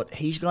just thought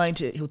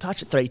he'll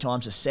touch it 3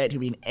 times a set. He'll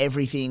be in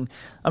everything.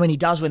 I mean, he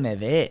does when they're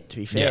there, to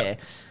be fair. Yeah.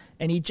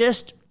 And he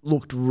just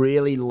looked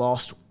really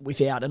lost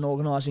without an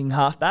organising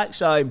halfback.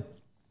 So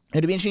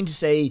it'll be interesting to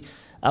see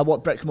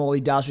what Brett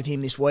Camorley does with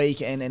him this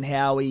week and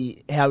how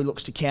he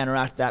looks to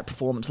counteract that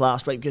performance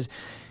last week, because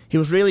he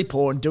was really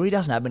poor, and Dewey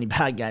doesn't have many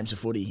bad games of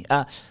footy.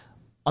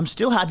 I'm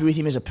still happy with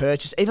him as a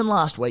purchase. Even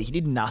last week, he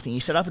did nothing. He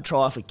set up a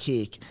try for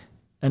kick,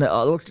 and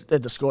I looked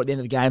at the score at the end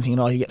of the game thinking,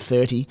 he'll get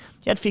 30.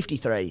 He had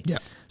 53. Yeah.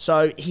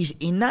 So he's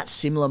in that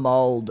similar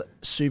mould,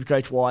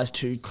 Supercoach-wise,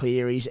 to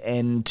Cleary's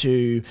and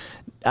to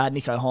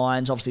Nicho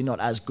Hines, obviously not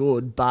as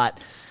good, but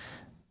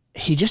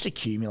he just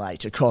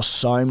accumulates across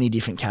so many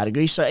different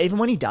categories. So even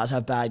when he does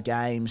have bad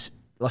games,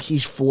 like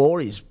his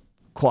floor is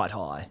quite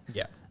high.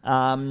 Yeah.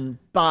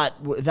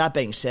 But that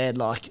being said,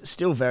 like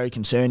still very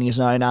concerning as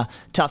an owner.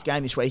 Tough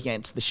game this week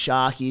against the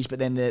Sharkies, but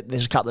then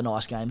there's a couple of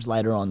nice games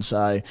later on.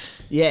 So,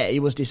 yeah,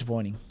 it was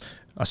disappointing.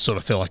 I sort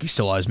of feel like he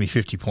still owes me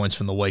 50 points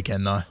from the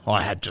weekend, though.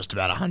 I had just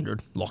about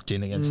 100 locked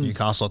in against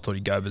Newcastle. I thought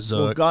he'd go berserk.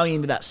 Well, going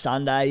into that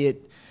Sunday,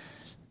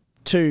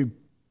 two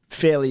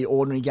fairly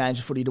ordinary games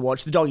of footy to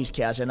watch. The Doggies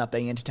Cows end up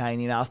being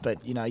entertaining enough,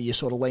 but you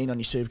sort of lean on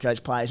your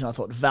Supercoach players, and I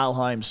thought Val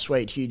Holmes,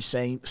 sweet, huge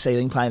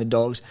ceiling playing the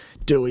Dogs.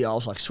 Dewey, I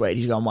was like, sweet,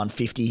 he's gone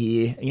 150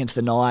 here against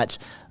the Knights.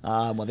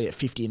 They get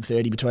 50 and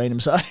 30 between them,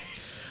 so...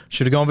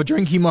 Should have gone for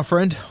Drinky, my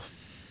friend.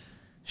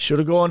 Should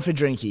have gone for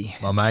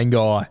Drinky. My main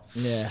guy.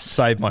 Yes.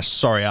 Saved my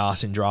sorry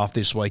ass in draft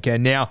this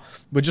weekend. Now,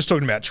 we're just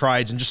talking about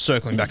trades and just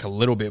circling back a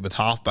little bit with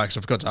halfbacks.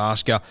 I forgot to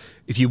ask you,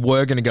 if you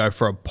were going to go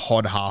for a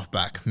pod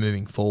halfback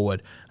moving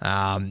forward,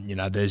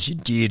 there's your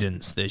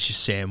Deardens, there's your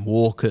Sam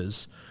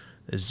Walkers,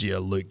 there's your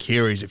Luke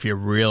Kearys, if you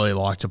really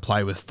like to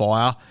play with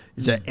fire.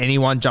 Is there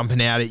anyone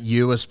jumping out at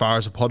you as far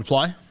as a pod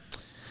play?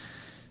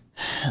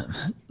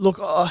 Look,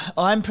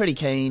 I'm pretty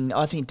keen.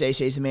 I think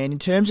DC is the man. In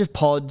terms of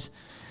pods,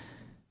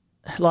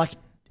 like...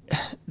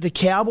 The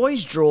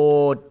Cowboys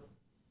draw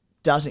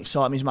doesn't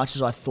excite me as much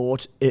as I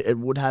thought it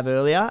would have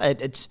earlier.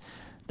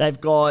 They've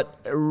got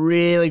a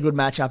really good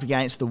matchup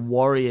against the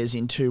Warriors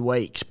in 2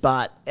 weeks,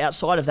 but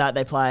outside of that,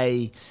 they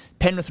play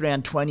Penrith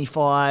round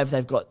 25.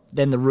 They've got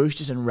then the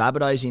Roosters and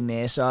Rabbitohs in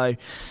there. So,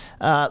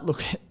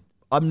 look,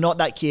 I'm not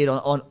that keen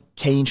on a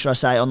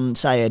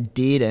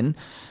Dearden.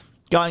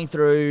 Going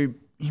through,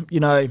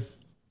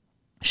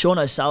 Sean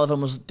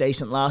O'Sullivan was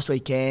decent last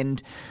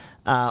weekend.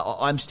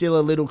 I'm still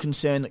a little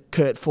concerned that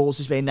Kurt Falls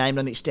has been named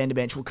on the extended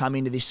bench, will come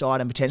into this side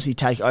and potentially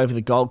take over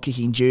the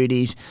goal-kicking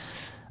duties.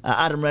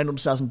 Adam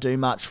Reynolds doesn't do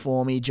much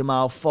for me.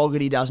 Jamal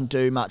Fogarty doesn't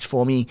do much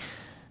for me.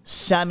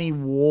 Sammy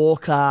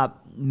Walker,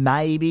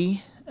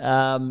 maybe.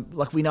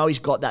 We know he's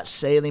got that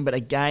ceiling, but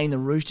again, the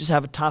Roosters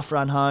have a tough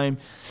run home.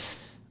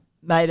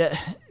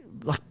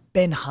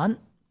 Ben Hunt,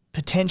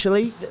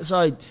 potentially.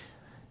 So...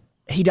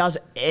 he does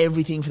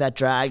everything for that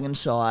Dragon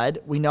side.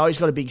 We know he's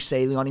got a big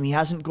ceiling on him. He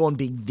hasn't gone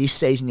big this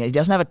season yet. He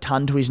doesn't have a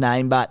ton to his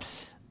name, but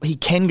he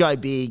can go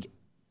big.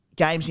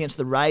 Games against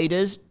the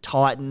Raiders,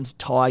 Titans,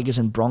 Tigers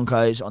and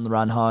Broncos on the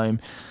run home.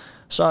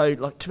 So,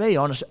 to be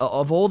honest,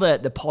 of all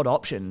the pod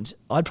options,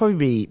 I'd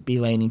probably be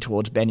leaning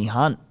towards Benny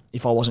Hunt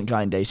if I wasn't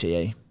going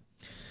DCE.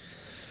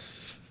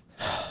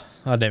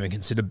 I'd never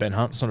considered Ben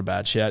Hunt. It's not a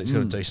bad shout. He's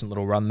got a decent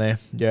little run there.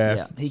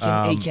 Yeah. He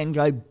can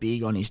go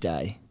big on his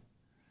day.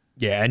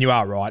 Yeah, and you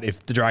are right.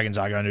 If the Dragons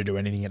are going to do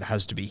anything, it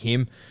has to be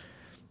him.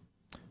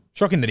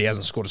 Shocking that he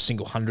hasn't scored a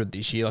single 100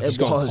 this year. He's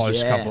gone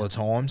close a couple of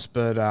times.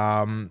 But,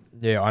 I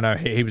know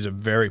he was a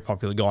very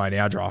popular guy in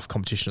our draft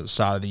competition at the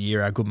start of the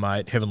year. Our good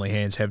mate, Heavenly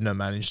Hands Hebner,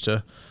 managed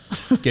to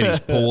get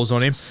his paws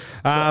on him.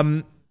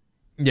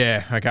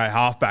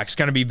 Halfback's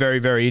going to be very,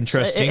 very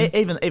interesting.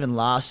 So even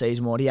last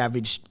season, he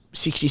averaged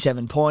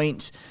 67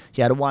 points.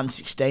 He had a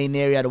 116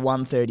 there. He had a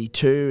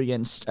 132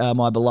 against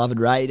my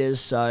beloved Raiders.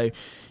 So...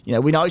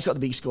 we know he's got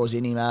the big scores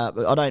in him,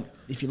 but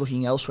if you're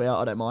looking elsewhere,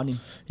 I don't mind him.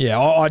 Yeah,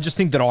 I just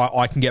think that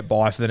I can get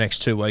by for the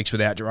next 2 weeks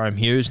without Jerome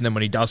Hughes, and then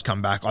when he does come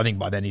back, I think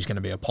by then he's going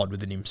to be a pod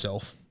within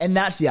himself. And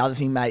that's the other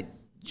thing, mate.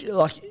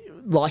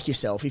 Like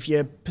yourself, if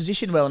you're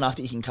positioned well enough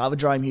that you can cover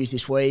Jerome Hughes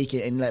this week,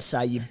 and let's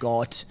say you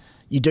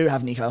do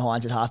have Nicho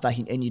Hines at halfback,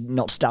 and you're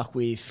not stuck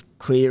with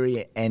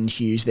Cleary and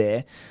Hughes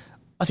there,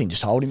 I think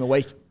just hold him a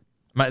week.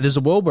 Mate, there's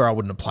a world where I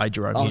wouldn't have played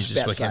Jerome Hughes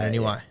this weekend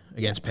anyway. Yeah.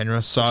 Against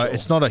Penrith, so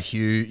it's not a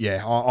huge...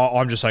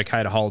 I'm just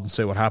okay to hold and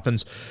see what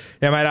happens.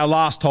 Now, mate, our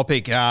last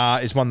topic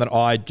is one that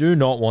I do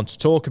not want to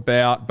talk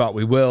about, but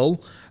we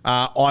will.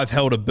 I've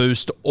held a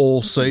boost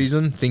all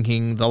season,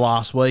 thinking the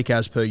last week,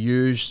 as per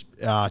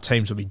usual,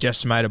 teams will be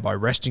decimated by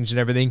restings and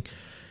everything.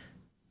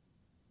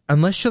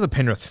 Unless you're the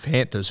Penrith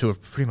Panthers, who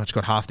have pretty much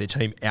got half their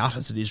team out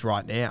as it is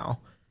right now,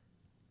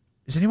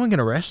 is anyone going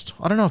to rest?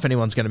 I don't know if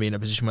anyone's going to be in a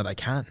position where they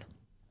can.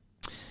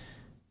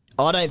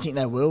 I don't think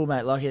they will,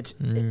 mate.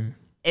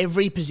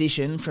 Every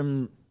position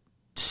from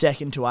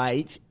 2nd to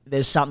 8th,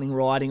 there's something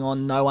riding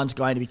on. No one's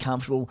going to be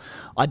comfortable.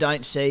 I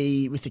don't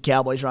see with the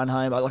Cowboys run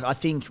home. I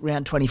think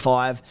round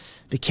 25,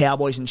 the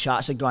Cowboys and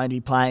Sharks are going to be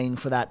playing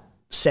for that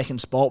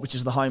second spot, which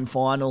is the home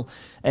final.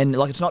 And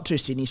it's not two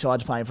Sydney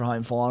sides playing for a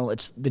home final.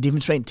 It's the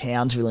difference between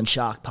Townsville and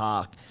Shark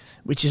Park,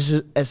 which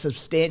is a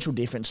substantial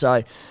difference.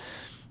 So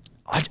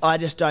I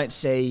just don't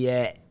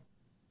see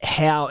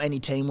how any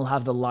team will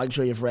have the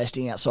luxury of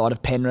resting outside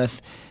of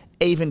Penrith.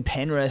 Even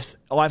Penrith,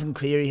 Ivan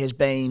Cleary has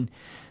been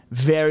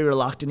very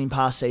reluctant in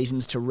past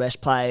seasons to rest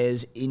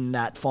players in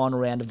that final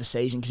round of the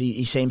season because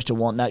he seems to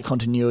want that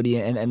continuity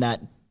and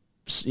that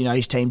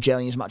his team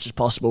gelling as much as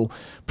possible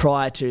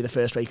prior to the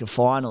first week of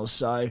finals.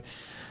 So,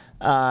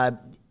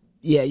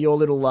 your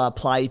little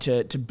play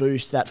to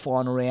boost that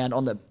final round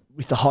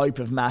with the hope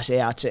of mass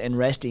outs and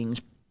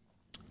restings,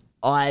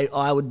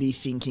 I would be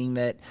thinking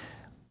that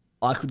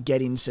I could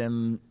get in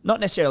some, not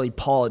necessarily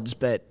pods,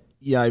 but,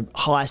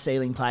 high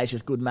ceiling plays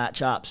with good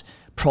matchups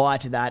prior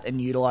to that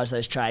and utilise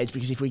those trades,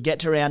 because if we get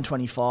to round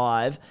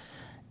 25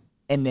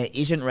 and there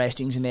isn't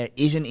restings and there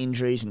isn't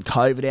injuries and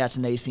COVID outs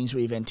and these things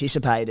we've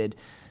anticipated,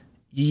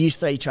 you use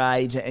 3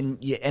 trades and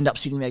you end up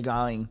sitting there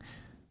going,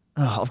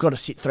 I've got to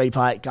sit 3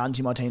 guns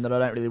in my team that I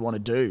don't really want to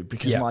do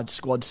because my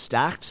squad's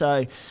stacked.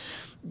 So,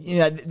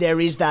 there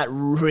is that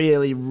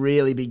really,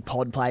 really big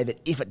pod play that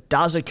if it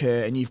does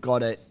occur and you've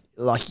got it,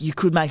 you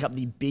could make up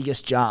the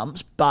biggest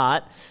jumps,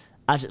 but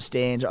as it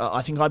stands,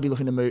 I think I'd be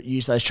looking to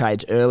use those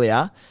trades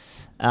earlier.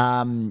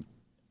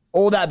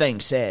 All that being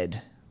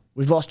said,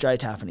 we've lost Joe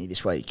Tappaney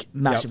this week,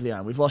 massively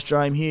owned. We've lost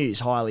Jerome Hughes,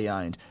 highly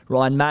owned.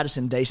 Ryan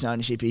Madison, decent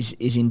ownership,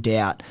 is in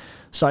doubt.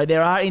 So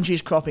there are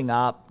injuries cropping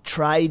up.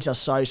 Trades are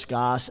so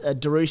scarce.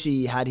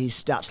 Darusi had his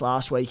stats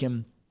last week,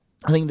 and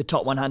I think the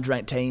top 100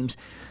 ranked teams,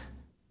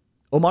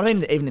 or might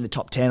have been even in the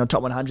top 10 or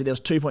top 100, there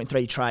was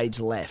 2.3 trades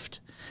left.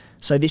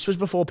 So this was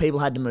before people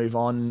had to move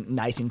on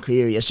Nathan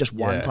Cleary as just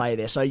one player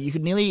there. So you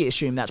could nearly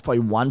assume that's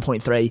probably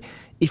 1.3,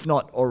 if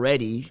not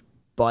already,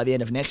 by the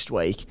end of next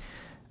week.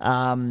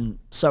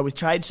 So with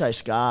trades so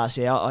scarce,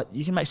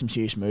 you can make some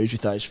serious moves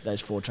with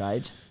those 4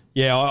 trades.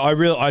 Yeah,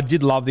 I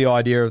did love the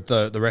idea of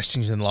the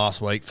restings in the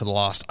last week for the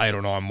last 8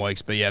 or 9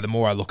 weeks. But the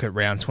more I look at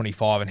round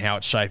 25 and how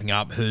it's shaping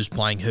up, who's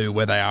playing who,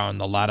 where they are on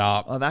the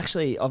ladder.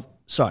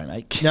 Sorry,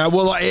 mate. No,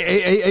 well,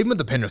 even with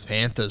the Penrith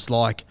Panthers,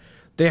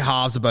 their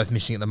halves are both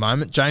missing at the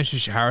moment. James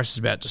Fisher-Harris is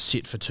about to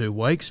sit for 2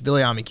 weeks.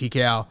 Viliami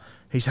Kikau,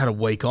 he's had a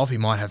week off. He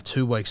might have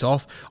 2 weeks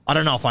off. I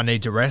don't know if I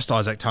need to rest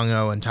Isaac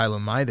Tungo and Taylor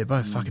May. They're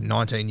both fucking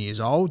 19 years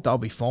old. They'll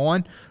be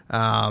fine.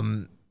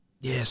 So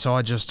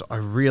I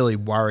really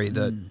worry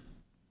that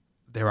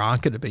there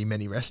aren't going to be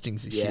many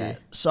restings this year.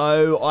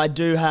 So I've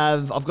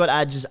got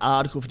Adge's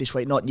article for this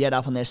week, not yet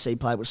up on their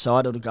Playbook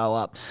site. It'll go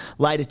up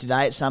later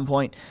today at some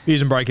point.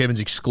 Beers and Breakevens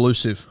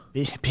exclusive.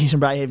 Beers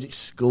and Breakevens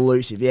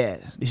exclusive, yeah.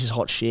 This is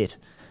hot shit.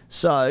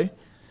 So,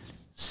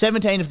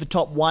 17 of the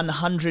top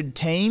 100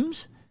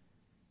 teams,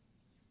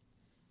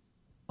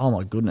 oh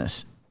my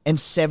goodness, and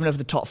 7 of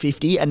the top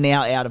 50 are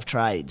now out of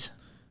trades.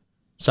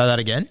 Say that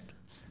again?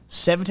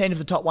 17 of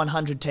the top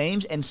 100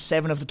 teams and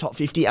 7 of the top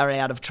 50 are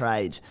out of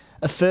trades.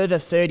 A further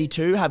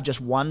 32 have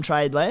just 1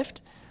 trade left.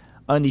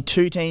 Only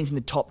 2 teams in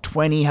the top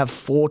 20 have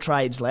 4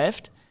 trades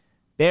left.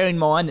 Bear in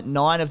mind that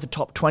 9 of the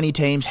top 20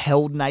 teams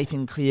held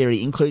Nathan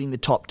Cleary, including the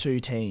top 2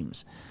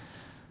 teams.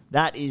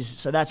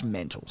 That's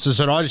mental. So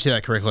did I just hear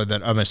that correctly,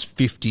 that almost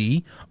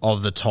 50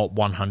 of the top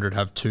 100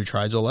 have 2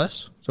 trades or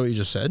less? Is that what you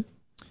just said?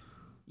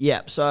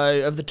 Yeah,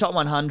 so of the top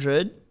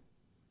 100,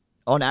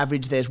 on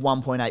average, there's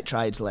 1.8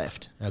 trades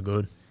left. How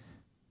good.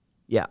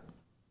 Yeah.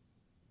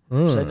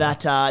 So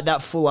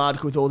that full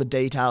article with all the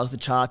details, the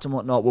charts and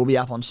whatnot will be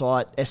up on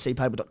site,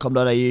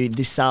 scpaper.com.au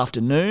this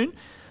afternoon.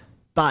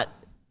 But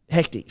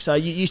hectic. So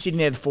you sitting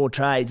there with 4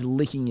 trades,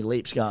 licking your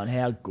lips going,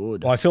 how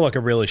good. Well, I feel like a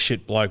really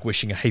shit bloke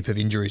wishing a heap of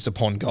injuries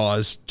upon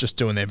guys just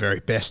doing their very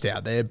best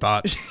out there,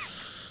 but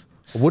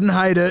I wouldn't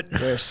hate it.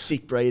 We're a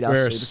sick breed, us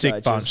We're a Supercoaches.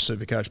 sick bunch of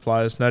Supercoach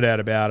players, no doubt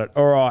about it.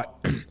 All right,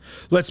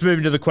 let's move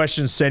into the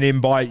questions sent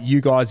in by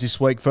you guys this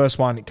week. First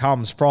one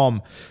comes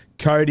from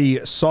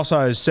Cody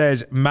Sosso,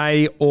 says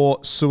May or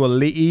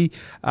Suoli'i.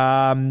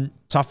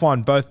 Tough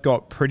one. Both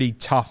got pretty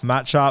tough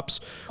matchups.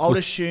 I would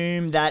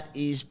assume that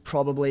is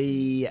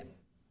probably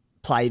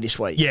play this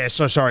week. Yeah,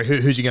 so sorry.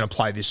 Who's he going to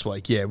play this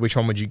week? Yeah, which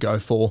one would you go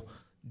for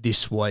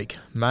this week?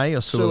 May or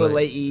Suoli'i?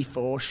 Suoli'i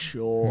for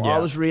sure. Yeah. I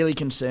was really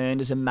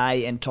concerned as a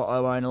May and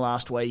Toto owner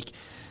last week.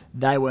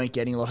 They weren't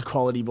getting a lot of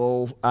quality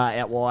ball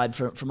out wide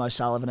from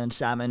O'Sullivan and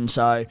Salmon.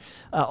 So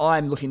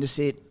I'm looking to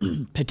sit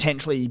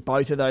potentially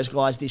both of those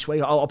guys this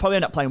week. I'll probably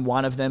end up playing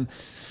one of them.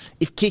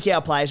 If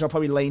kick-out plays, I'll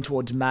probably lean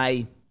towards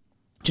May.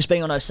 Just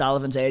being on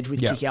O'Sullivan's edge with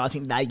kick-out, I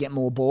think they get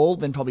more ball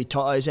than probably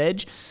Toto's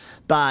edge.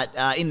 But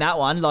in that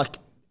one,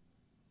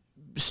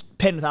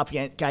 Penrith up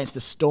against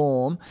the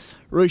Storm,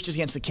 Roosters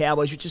against the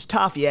Cowboys, which is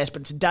tough, yes,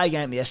 but it's a day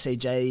game at the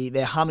SCG.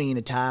 They're humming in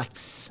attack.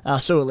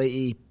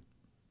 Suoli'i,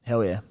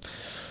 hell yeah.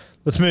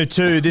 Let's move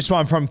to this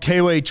one from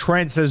Kiwi.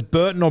 Trent says,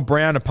 Burton or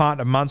Brown to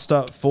partner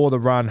Munster for the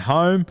run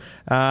home.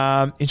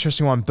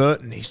 Interesting one.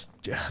 Burton, he's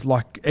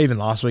even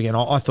last weekend,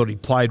 I thought he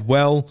played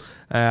well.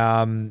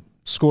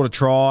 Scored a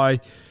try,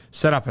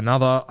 set up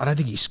another. I don't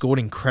think he scored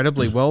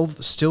incredibly well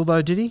still,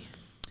 though, did he?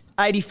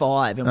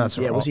 85. And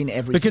right. was in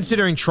everything. But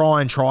considering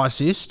try and try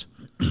assist,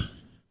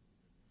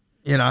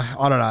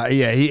 I don't know.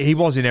 Yeah, he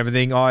was in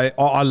everything. I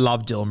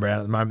love Dylan Brown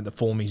at the moment. The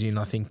form he's in,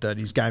 I think that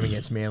his game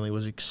against Manly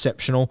was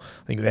exceptional.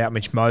 I think without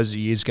Mitch Moses,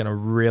 he is going to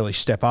really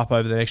step up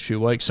over the next few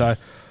weeks. So,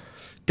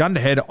 gun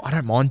to head, I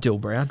don't mind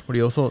Dylan Brown. What are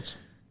your thoughts?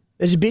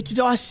 There's a bit to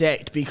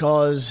dissect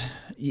because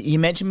you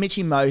mentioned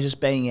Mitchy Moses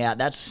being out.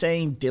 That's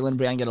seeing Dylan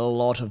Brown get a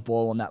lot of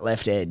ball on that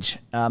left edge.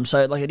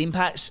 So it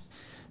impacts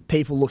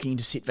people looking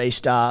to sit v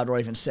start or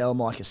even sell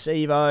Micah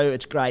Sevo.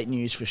 It's great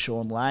news for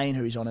Sean Lane,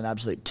 who is on an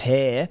absolute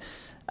tear.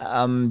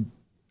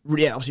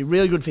 Obviously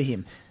really good for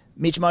him.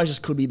 Mitch Moses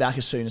could be back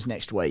as soon as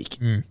next week.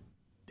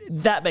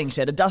 that being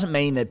said, it doesn't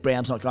mean that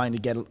Brown's not going to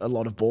get a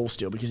lot of ball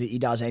still, because he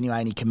does anyway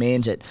and he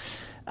commands it.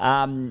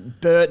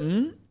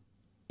 Burton,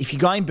 if you're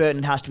going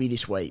Burton, it has to be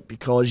this week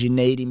because you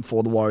need him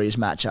for the Warriors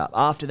matchup.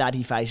 After that,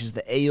 he faces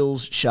the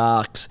Eels,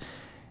 Sharks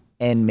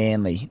and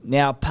Manly.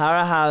 Now,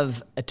 Para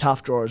have a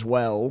tough draw as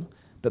well,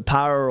 but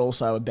Para are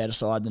also a better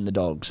side than the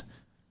Dogs.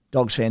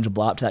 Dogs fans will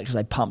blow up to that because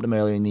they pumped them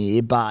earlier in the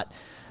year, but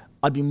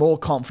I'd be more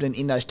confident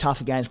in those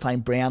tougher games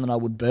playing Brown than I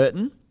would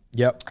Burton.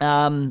 Yep.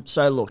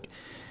 So look,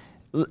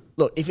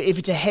 if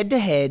it's a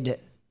head-to-head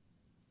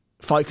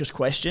focus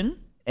question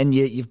and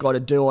you've got a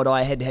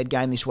do-or-die head-to-head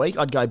game this week,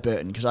 I'd go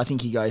Burton because I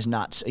think he goes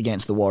nuts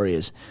against the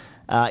Warriors.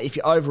 If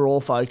you're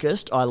overall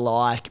focused, I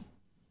like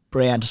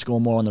Brown to score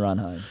more on the run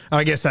home.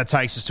 I guess that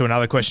takes us to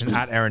another question.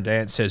 At Aaron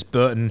Dance says,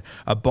 Burton,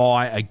 a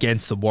bye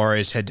against the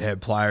Warriors, head-to-head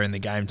player in the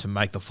game to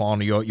make the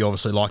final. You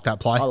obviously like that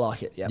play? I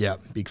like it, yeah. Yeah,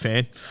 big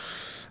fan.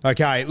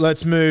 Okay,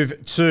 let's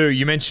move to,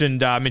 you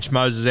mentioned Mitch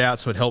Moses out,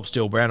 so it helps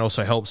Dill Brown,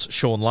 also helps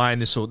Sean Lane.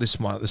 This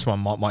one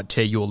might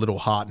tear your little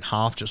heart in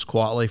half just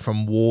quietly.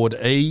 From Ward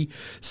E.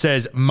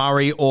 Says,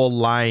 Murray or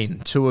Lane,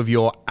 two of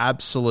your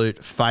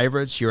absolute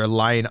favourites. You're a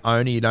Lane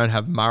owner. You don't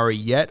have Murray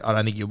yet. I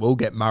don't think you will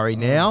get Murray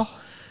now.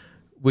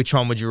 Which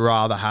one would you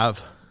rather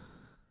have?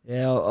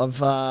 Yeah,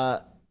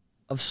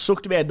 I've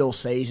sucked about it all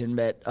season,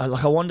 but I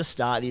wanted to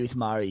start you with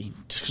Murray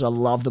just because I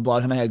love the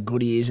bloke. I know how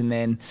good he is, and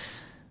then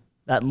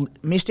that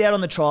missed out on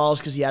the trials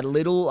because he had a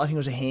little, I think it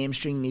was a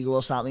hamstring niggle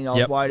or something. I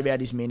was worried about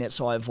his minutes,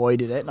 so I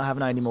avoided it, and I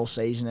haven't owned him all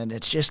season, and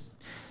it's just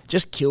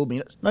killed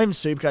me. Not even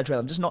Supercoach,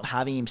 I'm just not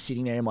having him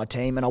sitting there in my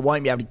team, and I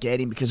won't be able to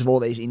get him because of all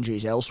these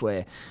injuries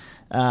elsewhere.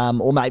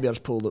 Or maybe I'll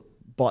just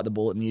bite the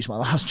bullet and use my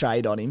last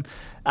trade on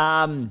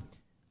him.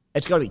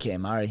 It's got to be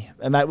Cam Murray.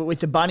 And mate, with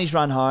the Bunnies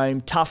run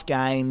home, tough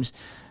games,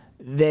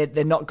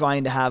 they're not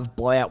going to have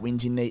blowout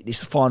wins in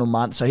this final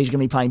month, so he's going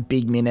to be playing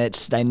big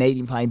minutes. They need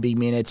him playing big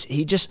minutes.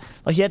 He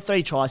had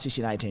 3 tries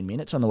in 18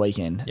 minutes on the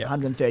weekend,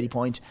 130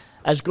 points.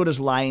 As good as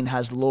Lane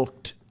has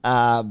looked,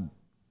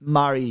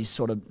 Murray's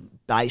sort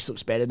of base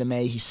looks better to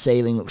me. His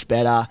ceiling looks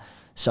better,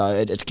 so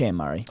it's Cam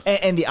Murray.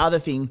 And the other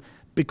thing,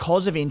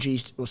 because of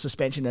injuries or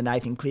suspension to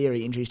Nathan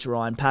Cleary, injuries to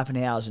Ryan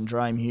Pappenhausen,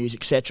 Jerome Hughes,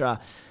 etc.,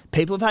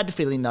 people have had to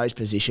fill in those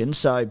positions.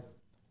 So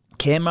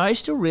Cam Murray's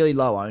still really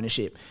low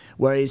ownership.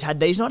 Whereas had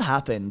these not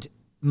happened,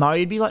 Murray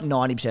would be like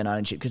 90%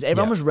 ownership because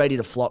everyone was ready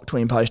to flock to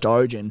him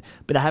post-Origin,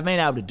 but they haven't been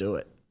able to do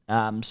it.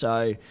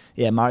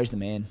 Murray's the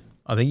man.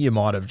 I think you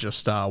might have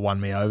just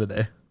won me over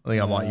there. I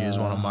think I might use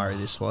one on Murray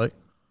this week.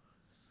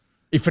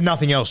 If for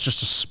nothing else, just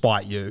to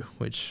spite you,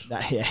 which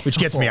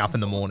gets me up in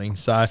the morning.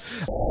 So,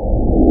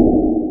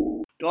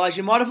 guys,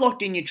 you might have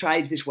locked in your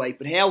trades this week,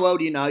 but how well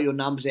do you know your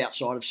numbers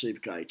outside of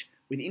Supercoach?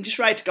 With interest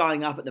rates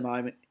going up at the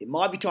moment, it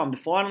might be time to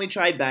finally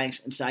trade banks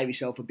and save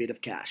yourself a bit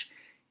of cash.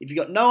 If you've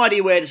got no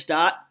idea where to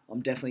start,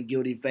 I'm definitely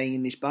guilty of being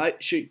in this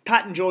boat. Shoot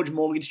Pat and George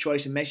Mortgage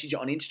Choice a message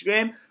on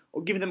Instagram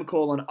or give them a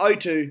call on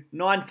 02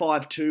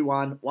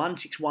 9521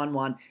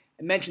 1611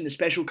 and mention the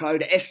special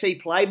code SC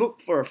Playbook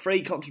for a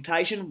free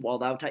consultation while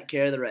they'll take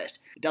care of the rest.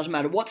 It doesn't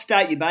matter what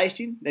state you're based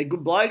in, they're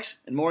good blokes,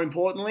 and more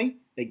importantly,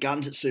 they're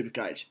guns at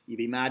Supercoach. You'd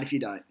be mad if you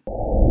don't.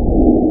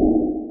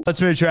 Let's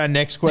move to our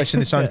next question.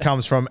 This one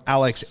comes from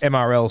Alex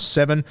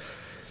MRL7.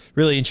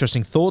 Really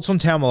interesting thoughts on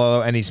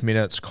Taumalolo and his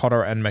minutes.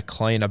 Cotter and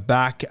McLean are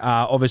back.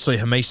 Obviously,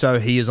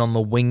 Hamiso, he is on the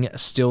wing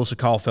still, so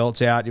Kyle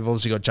Felt's out. You've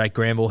obviously got Jake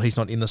Granville. He's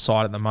not in the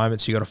side at the moment,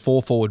 so you've got a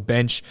 4-forward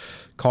bench.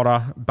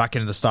 Cotter back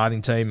into the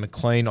starting team.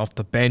 McLean off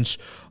the bench.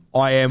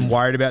 I am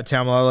worried about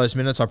Taumalolo's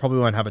minutes. I probably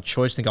won't have a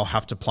choice. I think I'll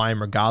have to play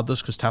him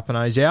regardless because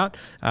Tapane's out.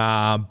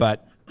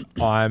 But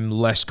I'm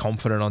less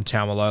confident on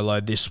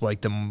Taumalolo this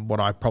week than what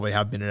I probably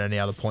have been at any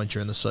other point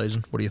during the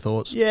season. What are your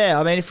thoughts? Yeah,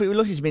 I mean, if we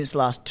look at his minutes the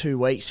last 2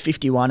 weeks,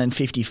 51 and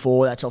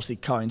 54, that's obviously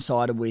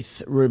coincided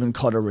with Ruben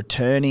Cotter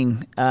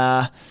returning.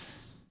 I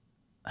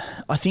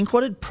think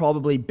what would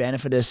probably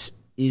benefit us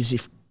is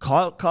if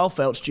Kyle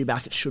Felt's due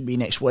back, it should be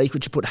next week,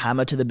 which would put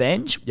Hammer to the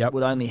bench,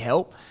 would only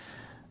help.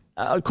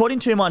 According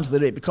to mine's a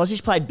little bit, because he's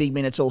played big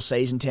minutes all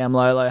season,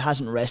 Taumalolo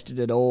hasn't rested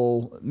at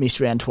all, missed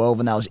round 12,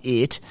 and that was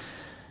it.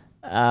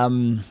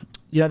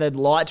 They'd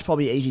like to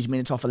probably ease his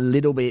minutes off a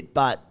little bit,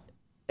 but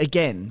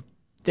again,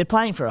 they're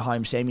playing for a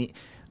home semi.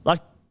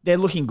 Like, they're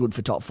looking good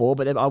for top 4,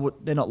 but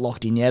they're not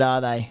locked in yet,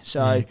 are they?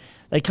 So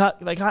they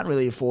can't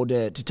really afford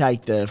to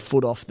take the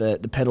foot off the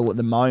pedal at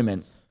the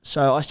moment.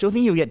 So I still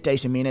think he'll get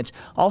decent minutes.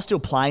 I'll still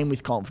play him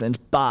with confidence,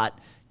 but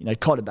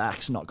Cotter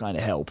back's not going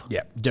to help.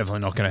 Yeah,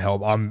 definitely not going to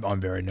help.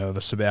 I'm very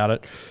nervous about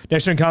it.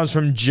 Next one comes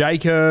from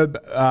Jacob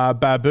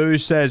Babu.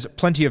 Says,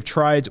 plenty of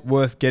trades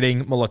worth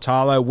getting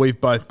Mulatalo. We've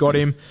both got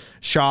him.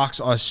 Sharks,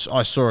 I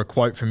saw a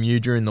quote from you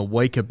during the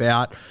week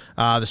about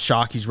the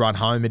Sharkies run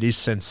home. It is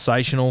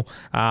sensational.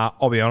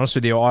 I'll be honest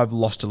with you, I've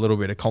lost a little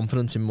bit of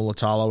confidence in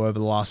Mulatalo over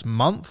the last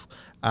month,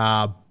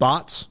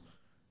 but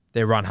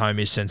their run home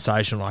is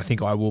sensational. I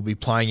think I will be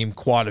playing him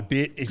quite a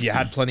bit. If you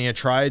had plenty of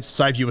trades,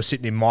 say if you were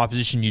sitting in my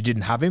position, you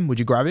didn't have him, would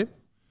you grab him?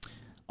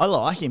 I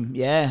like him,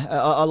 yeah.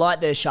 I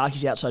like their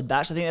Sharkies outside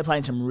backs. I think they're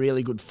playing some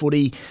really good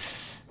footy.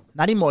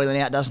 Matty Moylan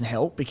out doesn't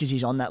help because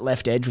he's on that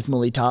left edge with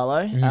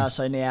Mulitalo.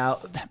 So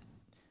now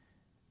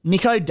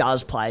Nico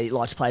does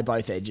like to play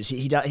both edges.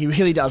 He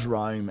really does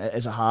roam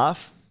as a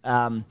half.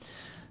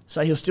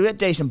 So he'll still get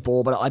decent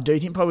ball, but I do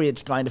think probably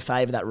it's going to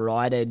favour that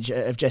right edge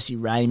of Jesse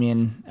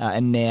Ramian,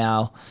 and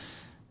now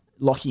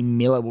Lockie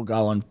Miller will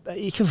go on.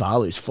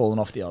 Ikavalu's fallen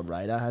off the old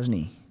radar, hasn't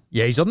he?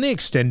 Yeah, he's on the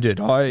extended.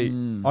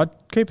 I'd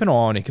keep an eye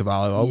on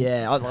Ikavalu.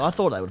 Yeah, I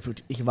thought they would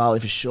put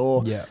Ikavalu for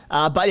sure. Yeah.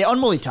 But yeah, on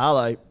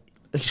Mulitalo,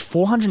 it's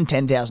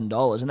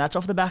 $410,000, and that's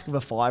off the back of a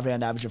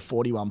 5-round average of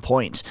 41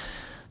 points.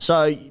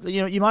 So,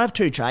 you might have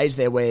two trades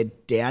there where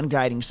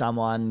downgrading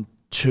someone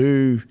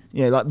to,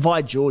 like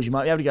Vi George, you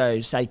might be able to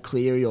go, say,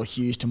 Cleary or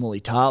Hughes to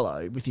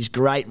Mulitalo with his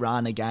great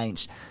run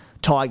against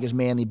Tigers,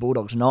 Manly,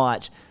 Bulldogs,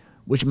 Knights,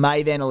 which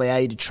may then allow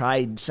you to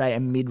trade, say, a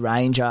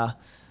mid-ranger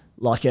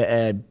like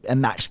a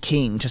Max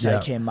King to, say,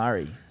 Cam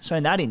Murray. So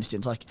in that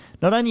instance, like,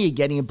 not only are you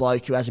getting a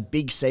bloke who has a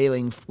big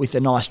ceiling with a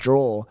nice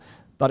draw,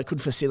 but it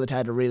could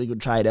facilitate a really good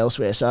trade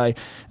elsewhere. So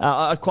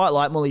I quite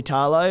like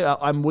Mulitalo.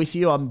 I'm with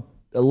you. I'm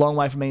a long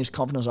way from being as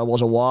confident as I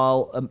was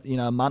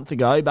a month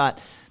ago, but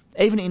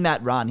even in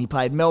that run, he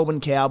played Melbourne,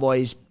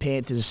 Cowboys,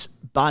 Panthers,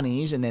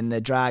 Bunnies, and then the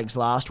Drags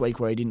last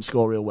week where he didn't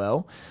score real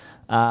well.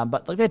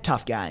 But they're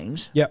tough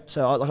games. Yep.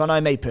 So I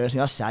know me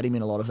personally, I sat him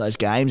in a lot of those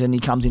games, and he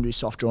comes into his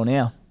soft draw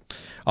now.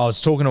 I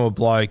was talking to a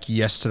bloke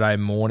yesterday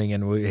morning,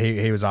 and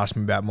he was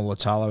asking me about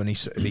Mulitalo, and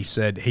he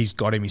said he's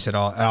got him. He said,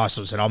 and I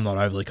sort of said I'm not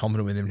overly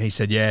confident with him. And he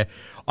said, yeah,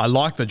 I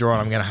like the draw,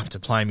 and I'm going to have to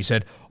play him. He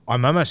said,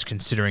 I'm almost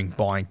considering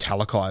buying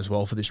Talakai as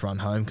well for this run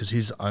home because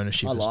his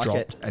ownership has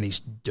dropped and he's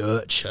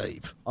dirt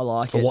cheap. I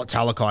like it. For what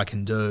Talakai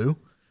can do.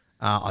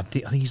 I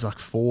think he's like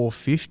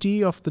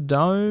 $450 off the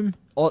dome.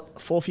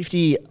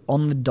 $450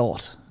 on the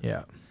dot.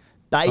 Yeah.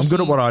 I'm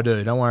good at what I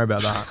do. Don't worry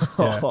about that.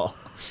 Yeah.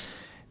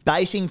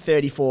 Basing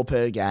 34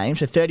 per game.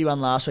 So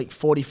 31 last week,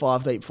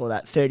 45 the week before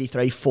that,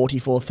 33,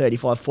 44,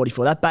 35,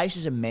 44. That base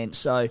is immense.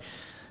 So,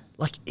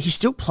 like, he's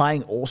still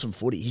playing awesome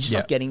footy. He's just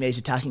not getting these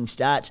attacking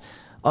stats.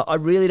 I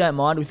really don't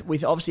mind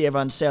with obviously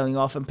everyone selling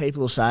off, and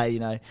people will say,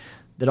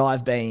 that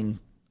I've been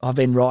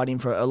writing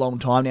for a long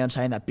time now and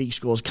saying that big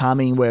score's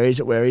coming. Where is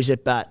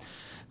it? But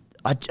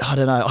I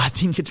don't know. I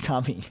think it's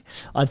coming.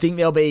 I think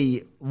there'll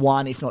be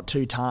 1, if not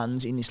 2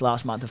 tons in this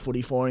last month of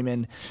footy for him.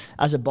 And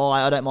as a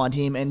buy, I don't mind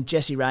him. And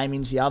Jesse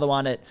Ramian's the other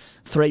one at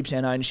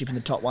 3% ownership in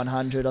the top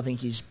 100. I think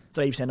he's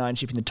 3%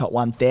 ownership in the top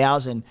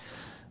 1,000.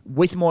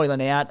 With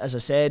Moylan out, as I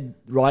said,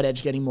 right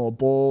edge getting more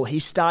ball.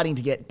 He's starting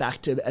to get back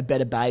to a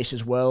better base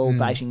as well,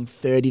 basing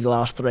 30 the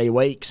last 3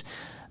 weeks.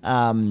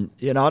 I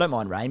don't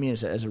mind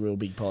Ramian as a real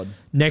big pod.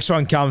 Next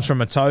one comes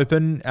from a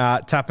Topin.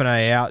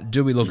 Tapane out.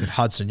 Do we look at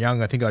Hudson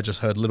Young? I think I just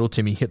heard little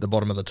Timmy hit the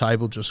bottom of the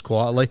table just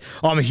quietly.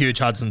 I'm a huge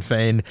Hudson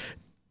fan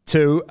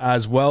too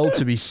as well,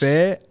 to be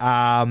fair.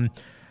 I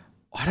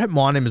don't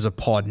mind him as a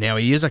pod. Now,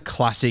 he is a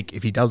classic.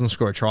 If he doesn't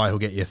score a try, he'll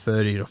get you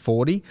 30 to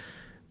 40.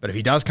 But if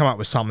he does come up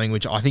with something,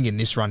 which I think in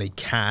this run he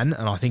can,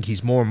 and I think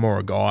he's more and more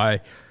a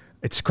guy,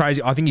 it's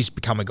crazy. I think he's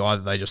become a guy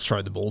that they just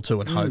throw the ball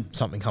to and hope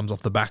something comes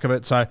off the back of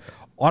it. So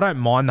I don't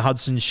mind the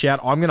Hudson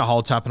shout. I'm going to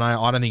hold Tapane.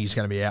 I don't think he's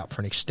going to be out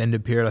for an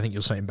extended period. I think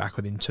you'll see him back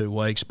within 2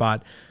 weeks.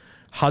 But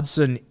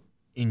Hudson,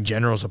 in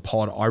general, as a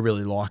pod, I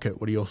really like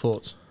it. What are your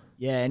thoughts?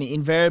 Yeah, and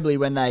invariably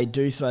when they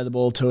do throw the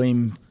ball to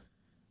him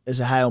as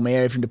a Hail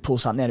Mary for him to pull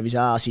something out of his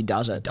ass, he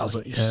does it.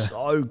 He's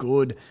so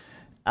good.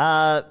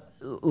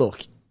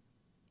 Look,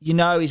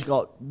 he's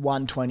got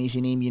 120s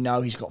in him.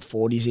 He's got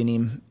 40s in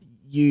him.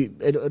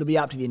 It'll be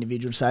up to the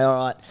individual to say, all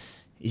right,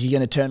 is he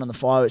going to turn on the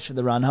fireworks for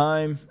the run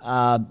home?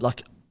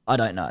 I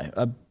don't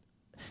know.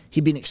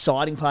 He'd be an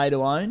exciting player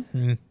to own.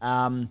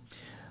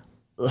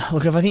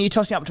 Look, if I think you're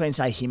tossing up between,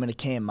 say, him and a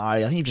Cam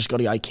Murray, I think you've just got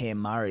to go Cam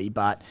Murray.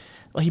 But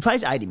he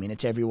plays 80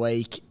 minutes every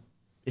week.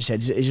 As I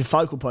said, he's a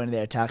focal point of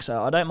their attack,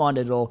 so I don't mind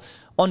it at all.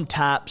 On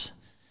taps,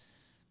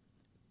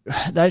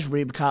 those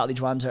rib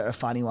cartilage ones are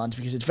funny ones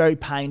because it's very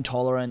pain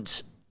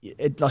tolerant.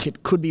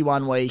 It could be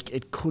 1 week,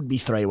 it could be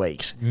 3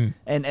 weeks.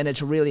 And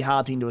it's a really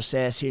hard thing to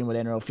assess, hearing what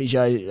NRL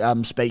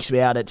Physio speaks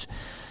about.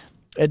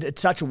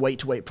 It's such a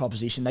week-to-week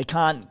proposition. They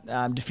can't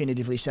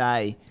definitively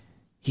say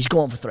he's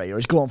gone for 3 or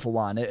he's gone for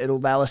 1.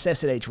 They'll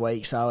assess it each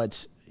week, so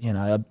it's,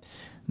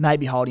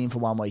 maybe holding him for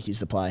 1 week is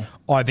the play.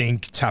 I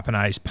think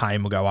Tapane's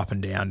pain will go up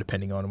and down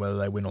depending on whether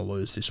they win or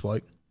lose this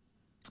week.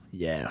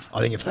 Yeah. I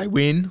think if they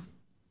win,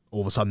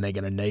 all of a sudden they're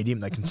going to need him.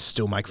 They can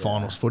still make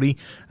finals footy.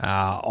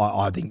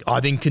 I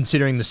think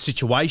considering the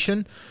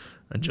situation,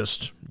 and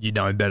just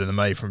him better than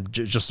me from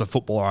just the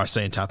footballer I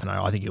see in Tapane,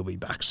 I think he'll be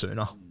back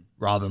sooner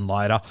rather than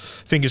later.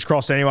 Fingers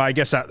crossed anyway. I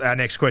guess our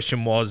next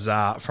question was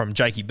from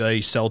Jakey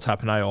B, sell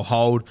Tapane or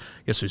hold. I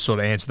guess we sort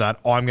of answered that.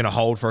 I'm going to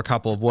hold for a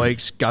couple of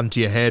weeks. Gun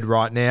to your head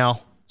right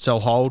now. Sell,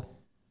 hold.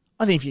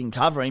 I think if you can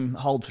cover him,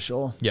 hold for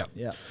sure. Yeah.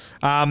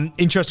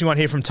 Interesting one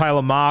here from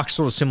Taylor Marks,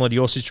 sort of similar to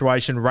your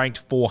situation.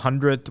 Ranked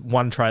 400th,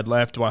 1 trade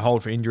left. Do I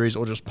hold for injuries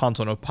or just punt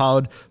on a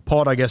pod?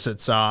 I guess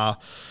it's how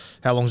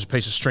long's a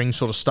piece of string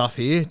sort of stuff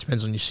here. It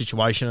depends on your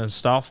situation and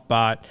stuff.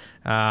 But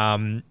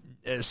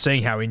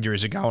seeing how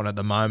injuries are going at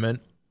the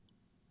moment,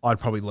 I'd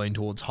probably lean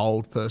towards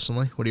hold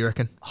personally. What do you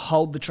reckon?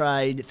 Hold the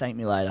trade. Thank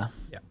me later.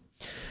 Yeah.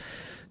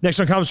 Next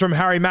one comes from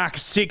Harry Mack,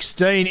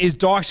 16. Is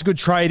Dykes a good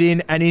trade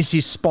in and is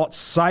his spot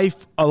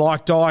safe? I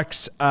like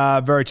Dykes,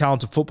 very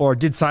talented footballer. I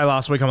did say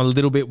last week I'm a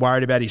little bit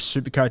worried about his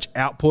Supercoach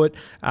output.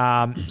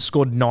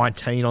 Scored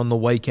 19 on the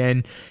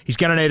weekend. He's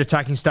going to need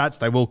attacking stats.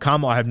 They will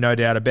come, I have no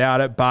doubt about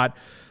it. But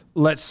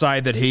let's say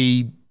that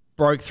he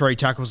broke 3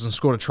 tackles and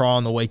scored a try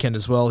on the weekend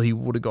as well. He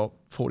would have got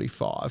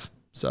 45.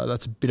 So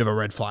that's a bit of a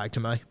red flag to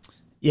me.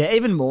 Yeah,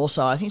 even more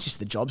so. I think it's just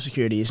the job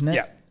security, isn't it?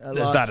 Yeah,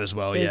 there's that as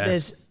well, yeah.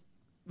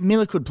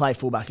 Miller could play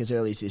fullback as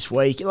early as this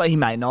week. Like, he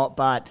may not,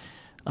 but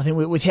I think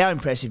with how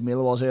impressive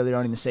Miller was earlier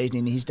on in the season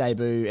in his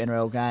debut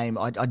NRL game,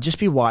 I'd just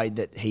be worried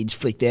that he'd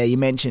flick there. You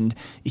mentioned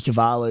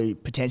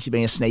Ikavalu potentially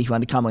being a sneaky one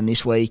to come on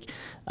this week.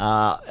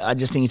 I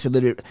just think it's a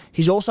little bit...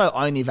 He's also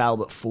only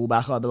available at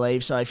fullback, I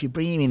believe. So if you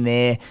bring him in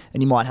there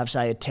and you might have,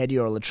 say, a Teddy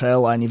or a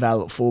Latrell only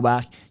available at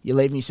fullback, you're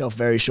leaving yourself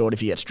very short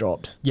if he gets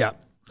dropped. Yeah.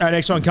 Our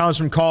next one comes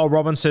from Kyle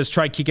Robbins, says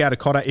trade kick out of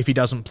Cotter if he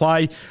doesn't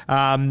play.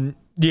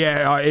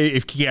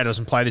 If Kick-Out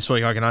doesn't play this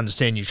week, I can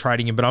understand you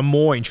trading him, but I'm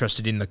more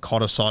interested in the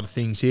Cotter side of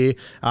things here.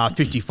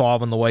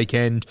 55 on the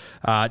weekend.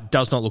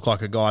 Does not look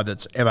like a guy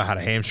that's ever had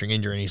a hamstring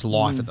injury in his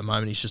life at the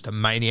moment. He's just a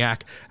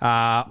maniac.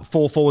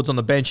 4 forwards on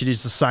the bench. It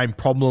is the same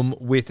problem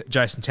with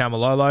Jason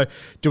Taumalolo.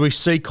 Do we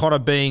see Cotter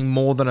being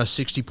more than a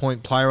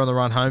 60-point player on the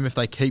run home if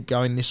they keep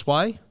going this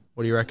way?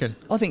 What do you reckon?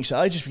 I think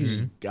so, just because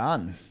he's a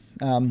gun.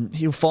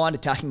 He'll find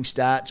attacking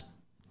stats,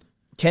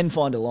 can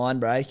find a line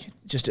break,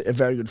 just a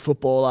very good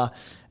footballer.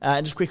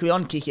 And just quickly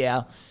on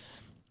kick-out,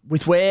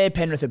 with where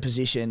Penrith are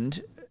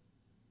positioned,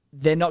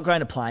 they're not going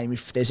to play him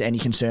if there's any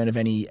concern of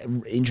any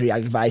injury,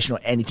 aggravation or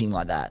anything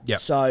like that. Yep.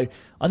 So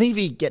I think if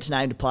he gets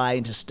named to play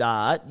and to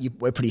start,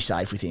 we're pretty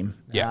safe with him.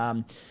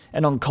 Yep.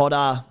 And on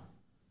Cotter,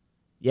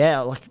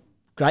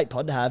 great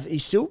pod to have.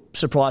 He's still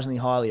surprisingly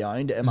highly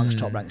owned amongst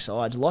top-ranked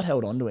sides. A lot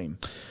held on to him.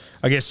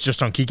 I guess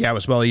just on kick-out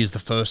as well, he is the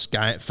first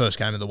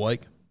game of the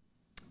week.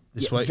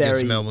 This week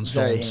against the Melbourne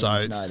Storm. So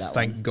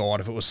thank God.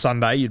 If it was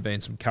Sunday, you'd be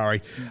in some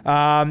curry.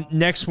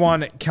 Next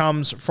one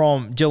comes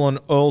from Dylan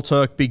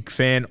Earlturk, big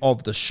fan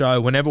of the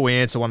show. Whenever we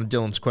answer one of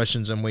Dylan's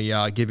questions and we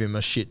give him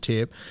a shit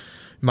tip,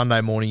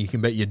 Monday morning you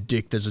can bet your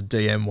dick there's a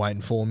DM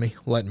waiting for me,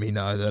 letting me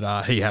know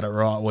that he had it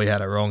right, we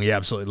had it wrong. He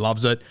absolutely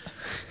loves it.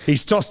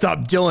 He's tossed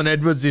up Dylan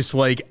Edwards this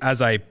week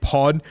as a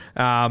pod.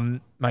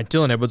 Mate,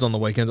 Dylan Edwards on the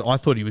weekend, I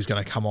thought he was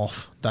going to come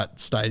off that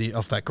stadium,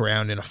 off that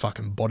ground in a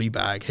fucking body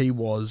bag. He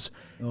was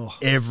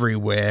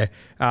everywhere.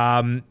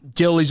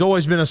 Dill, he's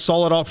always been a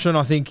solid option.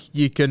 I think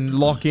you can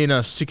lock in a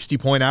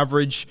 60-point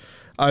average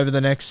over the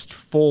next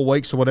 4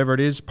 weeks or whatever it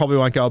is. Probably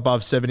won't go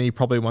above 70,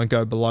 probably won't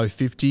go below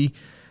 50.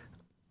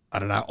 I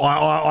don't know.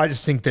 I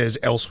just think there's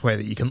elsewhere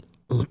that you can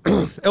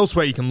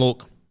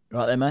look.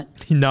 Right there, mate?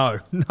 No,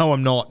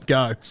 I'm not.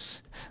 Go.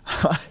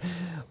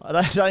 I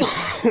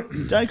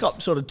don't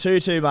got sort of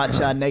too much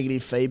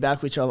negative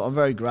feedback, which I'm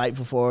very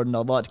grateful for, and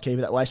I'd like to keep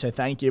it that way, so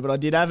thank you. But I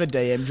did have a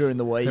DM during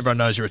the week. Everyone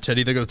knows you're a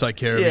teddy. They've got to take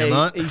care of you,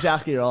 mate.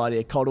 Exactly right.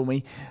 Yeah, coddle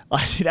me.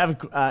 I did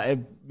have a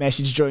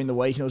message during the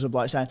week, and it was a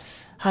bloke saying,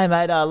 "Hey,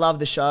 mate, I love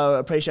the show. I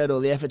appreciate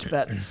all the efforts,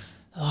 but..."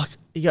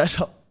 he goes,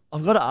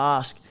 "I've got to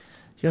ask."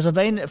 He goes, "I've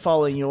been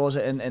following yours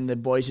and the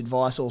boys'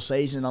 advice all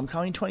season, and I'm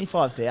coming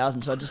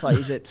 25,000. So I just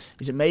is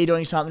it me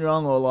doing something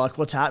wrong, or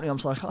what's happening?" I'm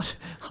just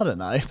I don't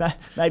know.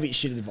 Maybe it's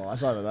shit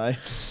advice. I don't know.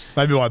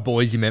 Maybe by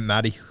boys you meant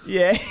Maddie.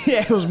 Yeah,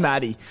 it was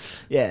Maddie.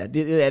 Yeah,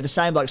 the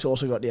same bloke's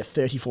also got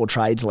 34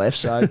 trades left,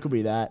 so it could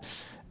be that.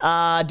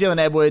 Dylan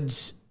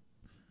Edwards,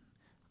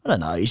 I don't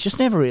know. He's just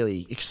never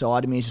really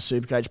excited me as a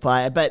Supercoach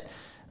player, but.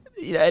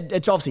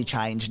 It's obviously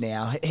changed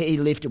now. He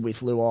lifted with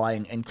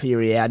Luai and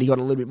Cleary out. He got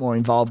a little bit more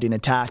involved in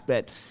attack,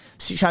 but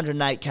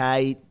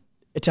 608K,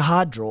 it's a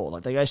hard draw.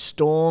 They go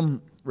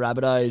Storm,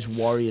 Rabbitohs,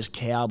 Warriors,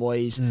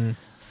 Cowboys.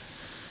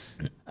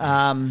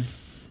 I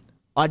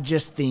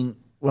just think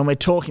when we're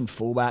talking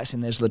fullbacks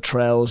and there's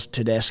Latrells,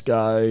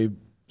 Tedesco,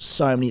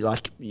 so many,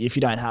 if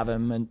you don't have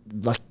him, and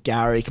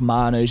Garrick,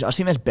 Manus, I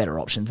think there's better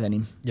options than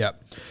him.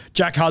 Yep.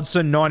 Jack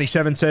Hudson,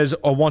 97, says,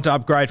 "I want to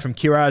upgrade from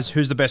Kiraz.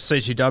 Who's the best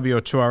CTW or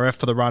 2RF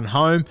for the run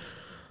home?"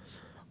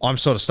 I'm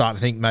sort of starting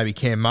to think maybe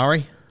Cam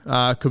Murray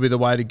could be the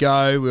way to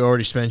go. We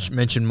already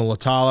mentioned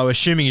Mulatalo.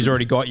 Assuming he's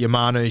already got your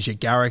Manus, your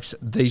Garricks,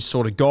 these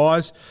sort of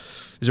guys.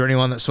 Is there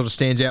anyone that sort of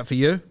stands out for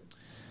you?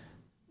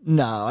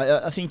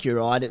 No, I think you're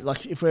right.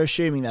 If we're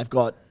assuming they've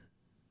got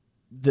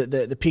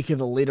the pick of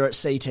the litter at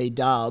CT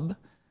Dub,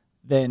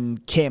 then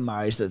Cam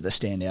Murray's the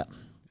standout.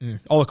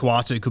 Ola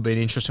Kawatu could be an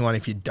interesting one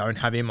if you don't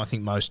have him. I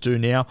think most do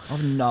now. I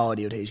have no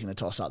idea what he's going to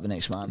toss up the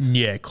next month.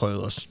 Yeah,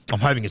 clueless. I'm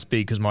hoping it's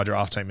big because my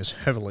draft team is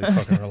heavily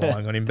fucking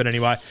relying on him. But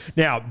anyway,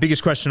 now,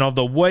 biggest question of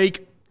the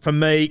week for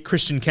me,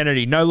 Christian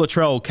Kennedy. No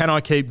Latrell. Can I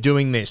keep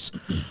doing this?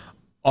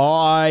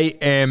 I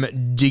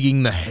am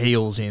digging the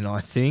heels in,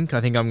 I think.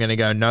 I think I'm going to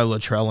go no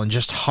Latrell and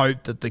just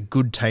hope that the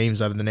good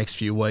teams over the next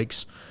few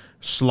weeks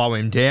slow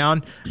him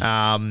down.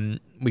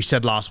 we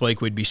said last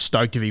week we'd be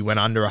stoked if he went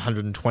under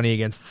 120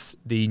 against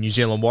the New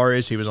Zealand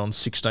Warriors. He was on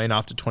 16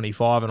 after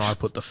 25, and I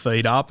put the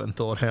feed up and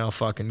thought, how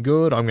fucking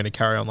good. I'm going to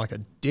carry on like a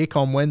dick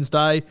on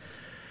Wednesday.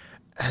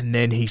 And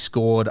then he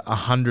scored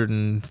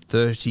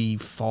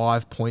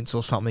 135 points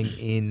or something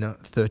in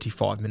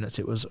 35 minutes.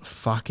 It was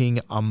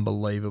fucking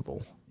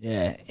unbelievable.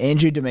 Yeah,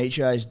 Andrew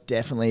Demetrio is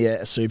definitely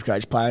a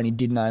Supercoach player, and he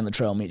didn't own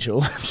Latrell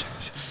Mitchell.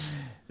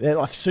 They're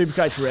like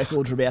Supercoach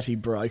records were about to be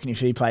broken if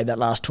he played that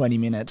last 20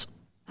 minutes.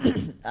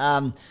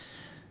 My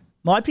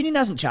opinion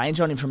hasn't changed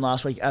on him from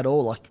last week at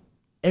all. Like,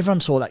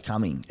 everyone saw that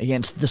coming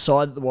against the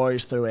side that the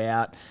Warriors threw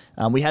out.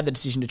 We had the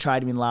decision to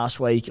trade him in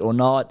last week or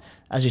not.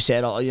 As you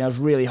said, I was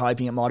really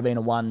hoping it might have been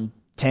a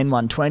 110,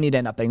 120. It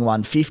ended up being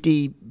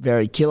 150.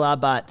 Very killer,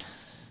 but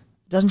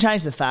it doesn't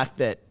change the fact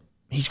that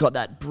he's got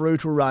that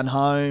brutal run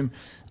home.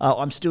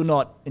 I'm still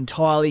not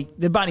entirely...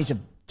 The Bunnies have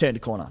turned a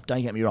corner,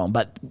 don't get me wrong,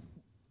 but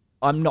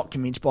I'm not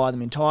convinced by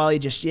them entirely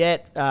just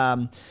yet.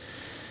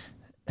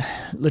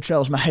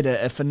 Latrell's made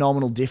a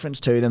phenomenal difference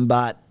to them,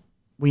 but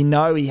we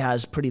know he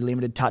has pretty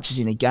limited touches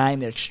in a game.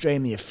 They're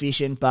extremely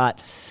efficient, but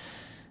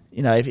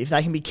you know, if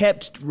they can be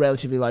kept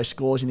relatively low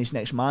scores in this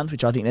next month,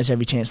 which I think there's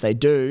every chance they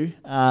do,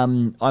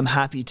 I'm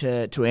happy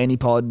to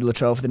antipod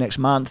Latrell for the next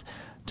month.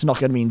 It's not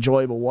going to be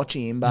enjoyable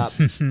watching him, but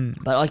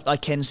I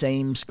can see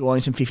him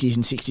scoring some 50s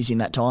and 60s in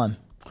that time.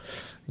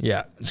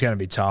 Yeah, it's going to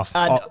be tough.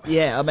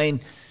 Yeah, I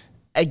mean,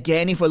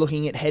 again, if we're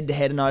looking at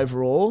head-to-head and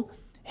overall,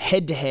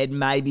 head-to-head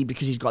maybe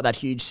because he's got that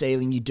huge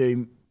ceiling, you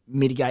do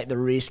mitigate the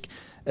risk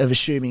of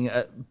assuming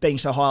being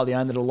so highly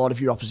owned that a lot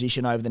of your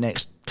opposition over the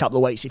next couple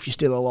of weeks, if you're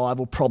still alive,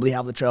 will probably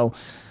have Latrell.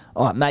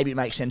 All right, maybe it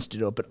makes sense to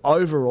do it. But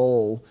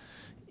overall,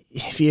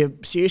 if you're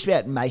serious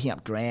about making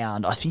up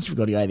ground, I think you've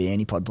got to go the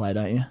antipod play,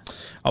 don't you?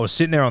 I was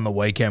sitting there on the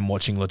weekend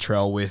watching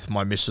Latrell with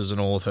my missus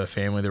and all of her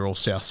family. They're all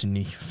South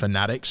Sydney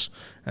fanatics.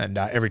 And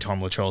every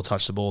time Latrell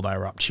touched the ball, they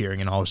were up cheering,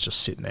 and I was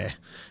just sitting there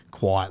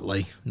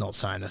quietly, not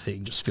saying a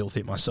thing, just filthy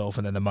it myself.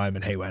 And then the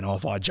moment he went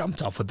off, I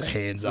jumped up with the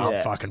hands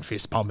up, fucking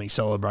fist pumping,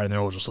 celebrating. They're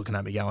all just looking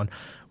at me going,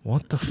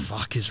 what the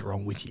fuck is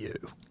wrong with you?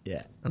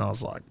 Yeah. And I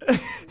was like,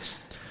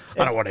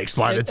 I don't want to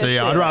explain it to you.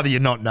 I'd rather you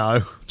not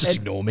know. Just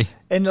ignore me.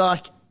 And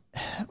like,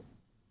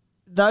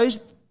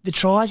 the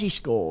tries he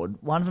scored,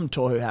 one of them,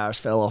 Tohu Harris,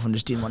 fell off and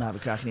just didn't want to have a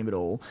crack at him at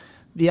all.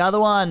 The other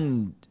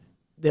one,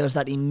 there was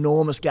that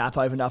enormous gap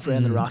opened up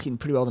around the ruck in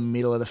pretty well the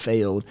middle of the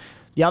field.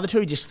 The other two,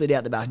 he just slid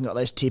out the back and got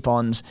those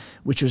tip-ons,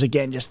 which was,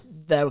 again, just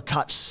they were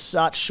cut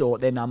such short,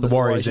 their numbers. The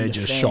Warriors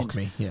edges shocked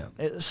me, yeah.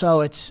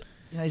 So it's,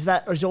 you know,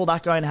 is all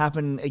that going to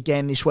happen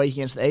again this week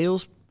against the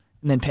Eels?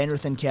 And then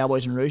Penrith and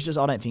Cowboys and Roosters?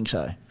 I don't think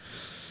so.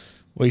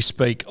 We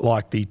speak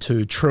like the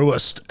two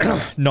truest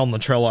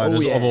non-Latrell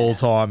owners of all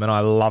time, and I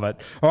love it.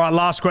 All right,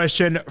 last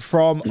question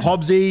from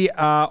Hobbsy.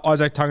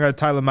 Isaac Tungo,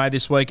 Taylor May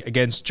this week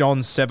against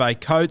John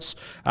Seve Coates.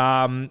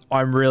 I'm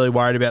really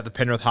worried about the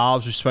Penrith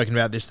halves. We've spoken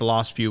about this the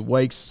last few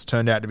weeks. It's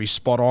turned out to be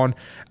spot on.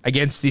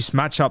 Against this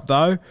matchup,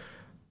 though,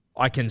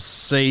 I can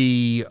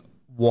see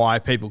why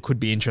people could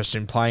be interested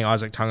in playing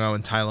Isaac Tungo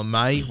and Taylor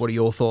May. What are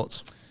your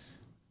thoughts?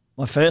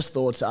 My first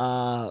thoughts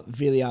are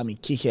Viliami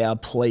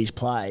Kikau, please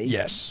play.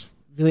 Yes.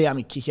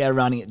 Viliami Kikau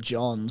running at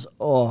Johns.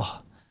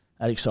 Oh,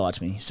 that excites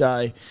me.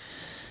 So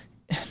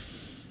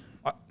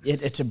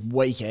it's a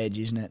weak edge,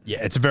 isn't it?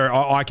 Yeah, it's a very...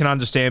 I can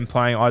understand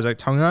playing Isaac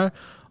Tungo.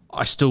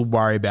 I still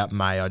worry about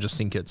May. I just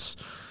think it's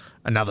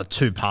another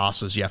two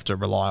passes you have to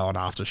rely on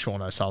after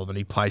Sean O'Sullivan.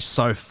 He plays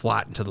so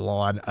flat into the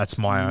line. That's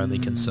my only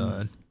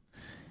concern.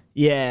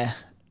 Yeah,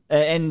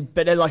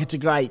 but it's a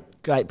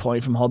great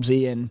point from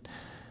Hobbsy, and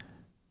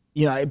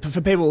you know,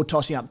 for people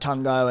tossing up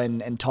Tungo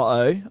and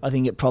Toto, I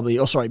think it probably...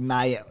 May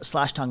 /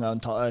 Tungo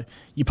and Toto,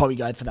 you probably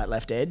go for that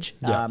left edge.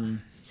 Yeah.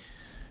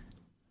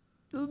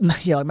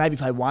 Maybe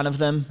play one of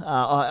them.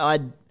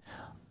 I'd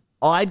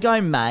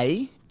go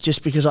May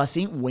just because I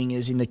think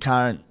wingers in the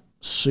current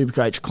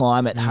Supercoach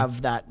climate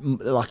have that,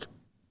 like,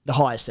 the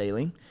higher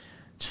ceiling.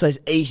 Just those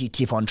easy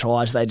tip-on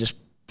tries, they just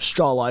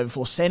stroll over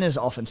for. Centres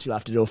often still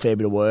have to do a fair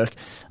bit of work.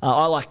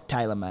 I like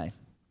Taylor May.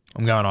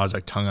 I'm going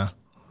Isaac Tungo.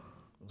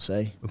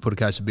 See. We put a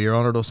case of beer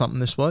on it or something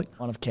this week.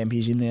 One of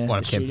Kempy's in there. One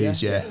of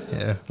Kempy's, yeah.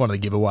 One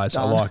of the giveaways.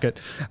 Done. I like it.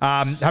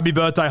 Happy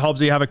birthday,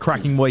 Hobbsy. Have a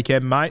cracking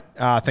weekend, mate.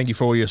 Thank you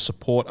for all your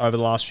support over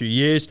the last few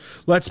years.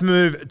 Let's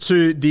move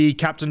to the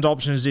captain's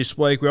options this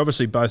week. We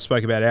obviously both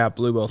spoke about our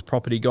Blue Wealth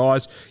property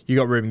guys. You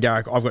got Ruben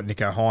Garrick. I've got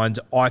Nicho Hynes.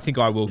 I think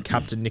I will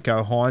captain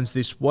Nicho Hynes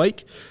this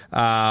week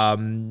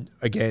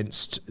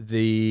against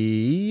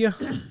the...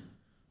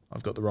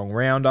 I've got the wrong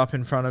round up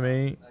in front of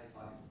me.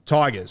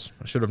 Tigers.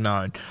 I should have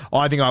known.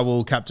 I think I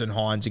will captain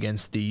Hynes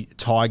against the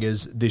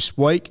Tigers this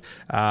week.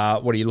 What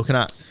are you looking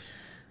at?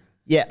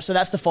 Yeah, so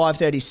that's the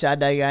 5:30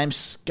 Saturday game,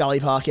 Scully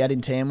Park out in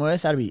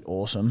Tamworth. That'd be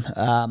awesome.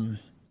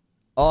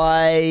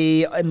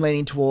 I am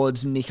leaning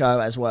towards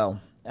Nicho as well.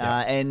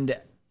 And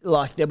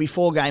there'll be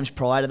 4 games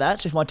prior to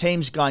that. So if my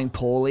team's going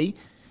poorly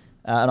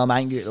and I'm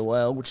angry at the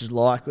world, which is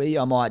likely,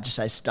 I might just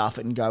say stuff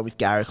it and go with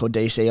Garrick or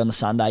DC on the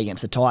Sunday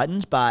against the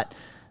Titans. But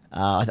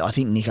I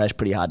think Nico's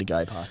pretty hard to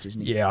go past,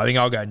 isn't he? Yeah, I think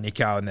I'll go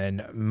Nico and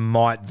then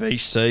might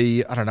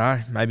VC. I don't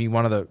know, maybe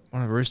one of the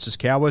Roosters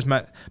Cowboys,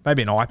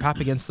 maybe an IPAP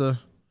against the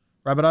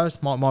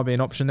Rabbitohs might be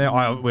an option there.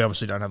 We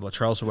obviously don't have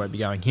Latrell, so we won't be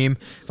going him.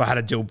 If I had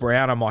a Dill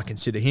Brown, I might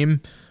consider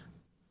him.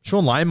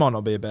 Sean Lane might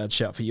not be a bad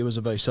shout for you as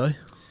a VC.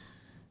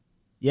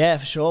 Yeah,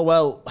 for sure.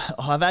 Well,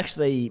 I've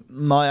actually,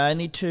 my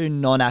only two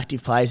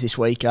non-active players this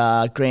week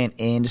are Grant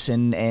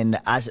Anderson and,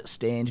 as it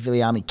stands,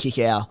 Viliami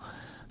Kikau.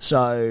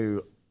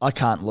 So I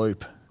can't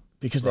loop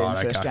because they're in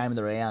the first game of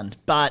the round.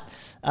 But,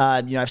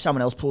 if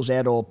someone else pulls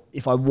out or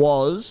if I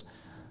was,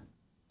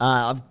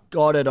 I've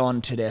got it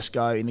on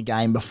Tedesco in the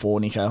game before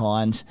Nicho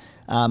Hynes.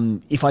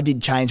 If I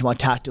did change my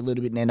tact a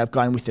little bit and end up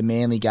going with the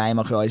Manly game,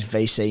 I could always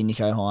VC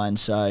Nicho Hynes.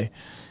 So...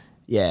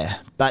 yeah,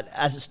 but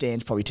as it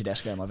stands, probably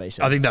Tedesco my VC.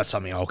 I think that's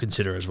something I'll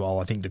consider as well.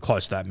 I think the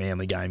closer that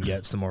Manly game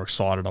gets, the more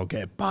excited I'll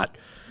get. But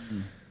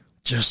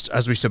just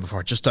as we said before,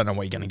 I just don't know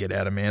what you're going to get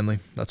out of Manly.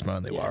 That's my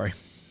only worry.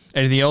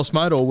 Anything else,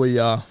 mate? Or we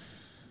all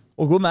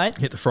good, mate.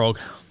 Hit the frog.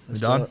 We're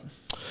done.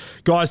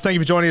 Guys, thank you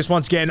for joining us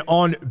once again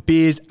on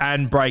Beers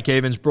and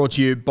Breakevens, brought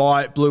to you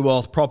by Blue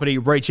Wealth Property.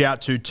 Reach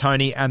out to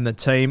Tony and the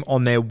team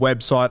on their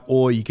website,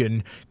 or you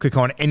can click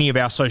on any of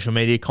our social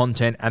media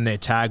content and their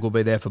tag will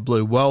be there for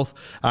Blue Wealth.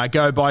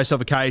 Go buy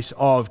yourself a case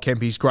of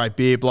Kempy's Great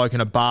Beer, Bloke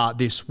in a Bar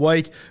this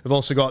week. We've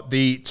also got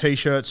the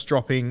T-shirts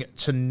dropping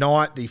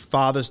tonight, the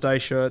Father's Day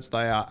shirts.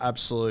 They are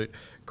absolute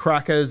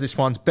crackers. This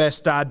one's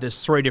Best Dad.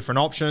 There's 3 different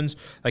options.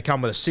 They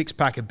come with a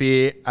 6-pack of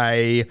beer,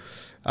 a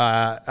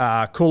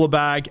cooler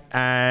bag,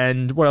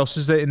 and what else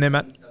is there in there,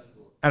 Matt?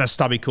 And a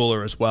stubby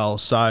cooler as well.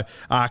 So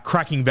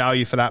cracking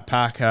value for that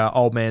pack.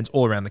 Old mans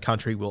all around the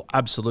country will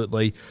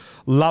absolutely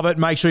love it.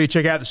 Make sure you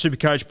check out the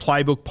Supercoach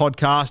Playbook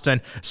podcast,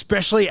 and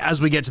especially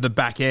as we get to the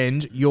back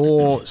end,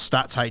 your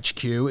Stats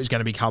HQ is going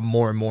to become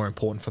more and more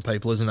important for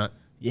people, isn't it?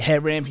 Yeah,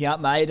 ramping up,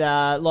 mate.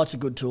 Lots of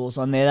good tools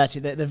on there. That's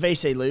it. The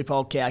VC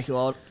loophole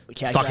calculator.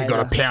 Fucking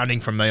got a pounding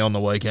from me on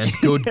the weekend.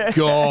 Good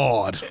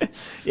God.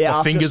 Yeah,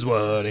 my fingers were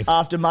hurting.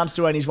 After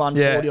Munster and his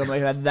 140 on the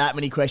weekend, I had that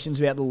many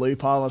questions about the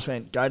loophole. I just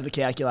went, go to the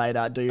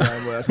calculator, do your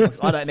own work.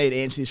 I don't need to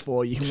answer this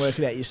for you. You can work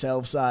it out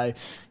yourself. So,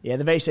 yeah,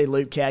 the VC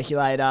loop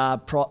calculator,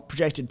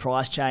 projected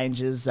price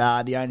changes,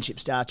 the ownership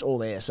stats, all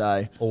there.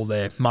 So all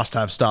there.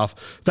 Must-have stuff.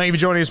 Thank you for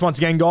joining us once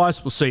again,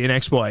 guys. We'll see you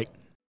next week.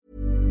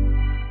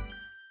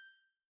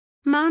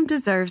 Mom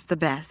deserves the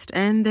best,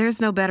 and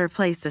there's no better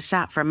place to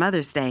shop for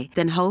Mother's Day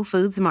than Whole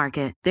Foods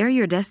Market. They're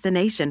your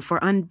destination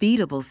for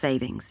unbeatable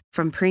savings,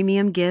 from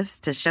premium gifts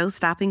to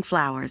show-stopping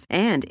flowers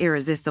and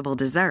irresistible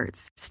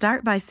desserts.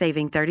 Start by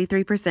saving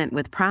 33%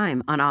 with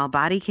Prime on all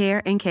body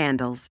care and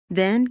candles.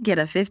 Then get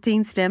a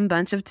 15-stem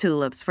bunch of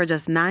tulips for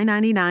just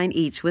 $9.99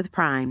 each with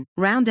Prime.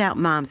 Round out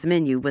Mom's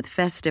menu with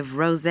festive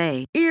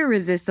rosé,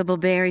 irresistible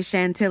berry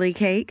chantilly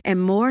cake,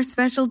 and more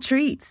special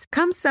treats.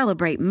 Come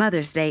celebrate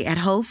Mother's Day at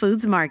Whole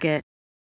Foods Market.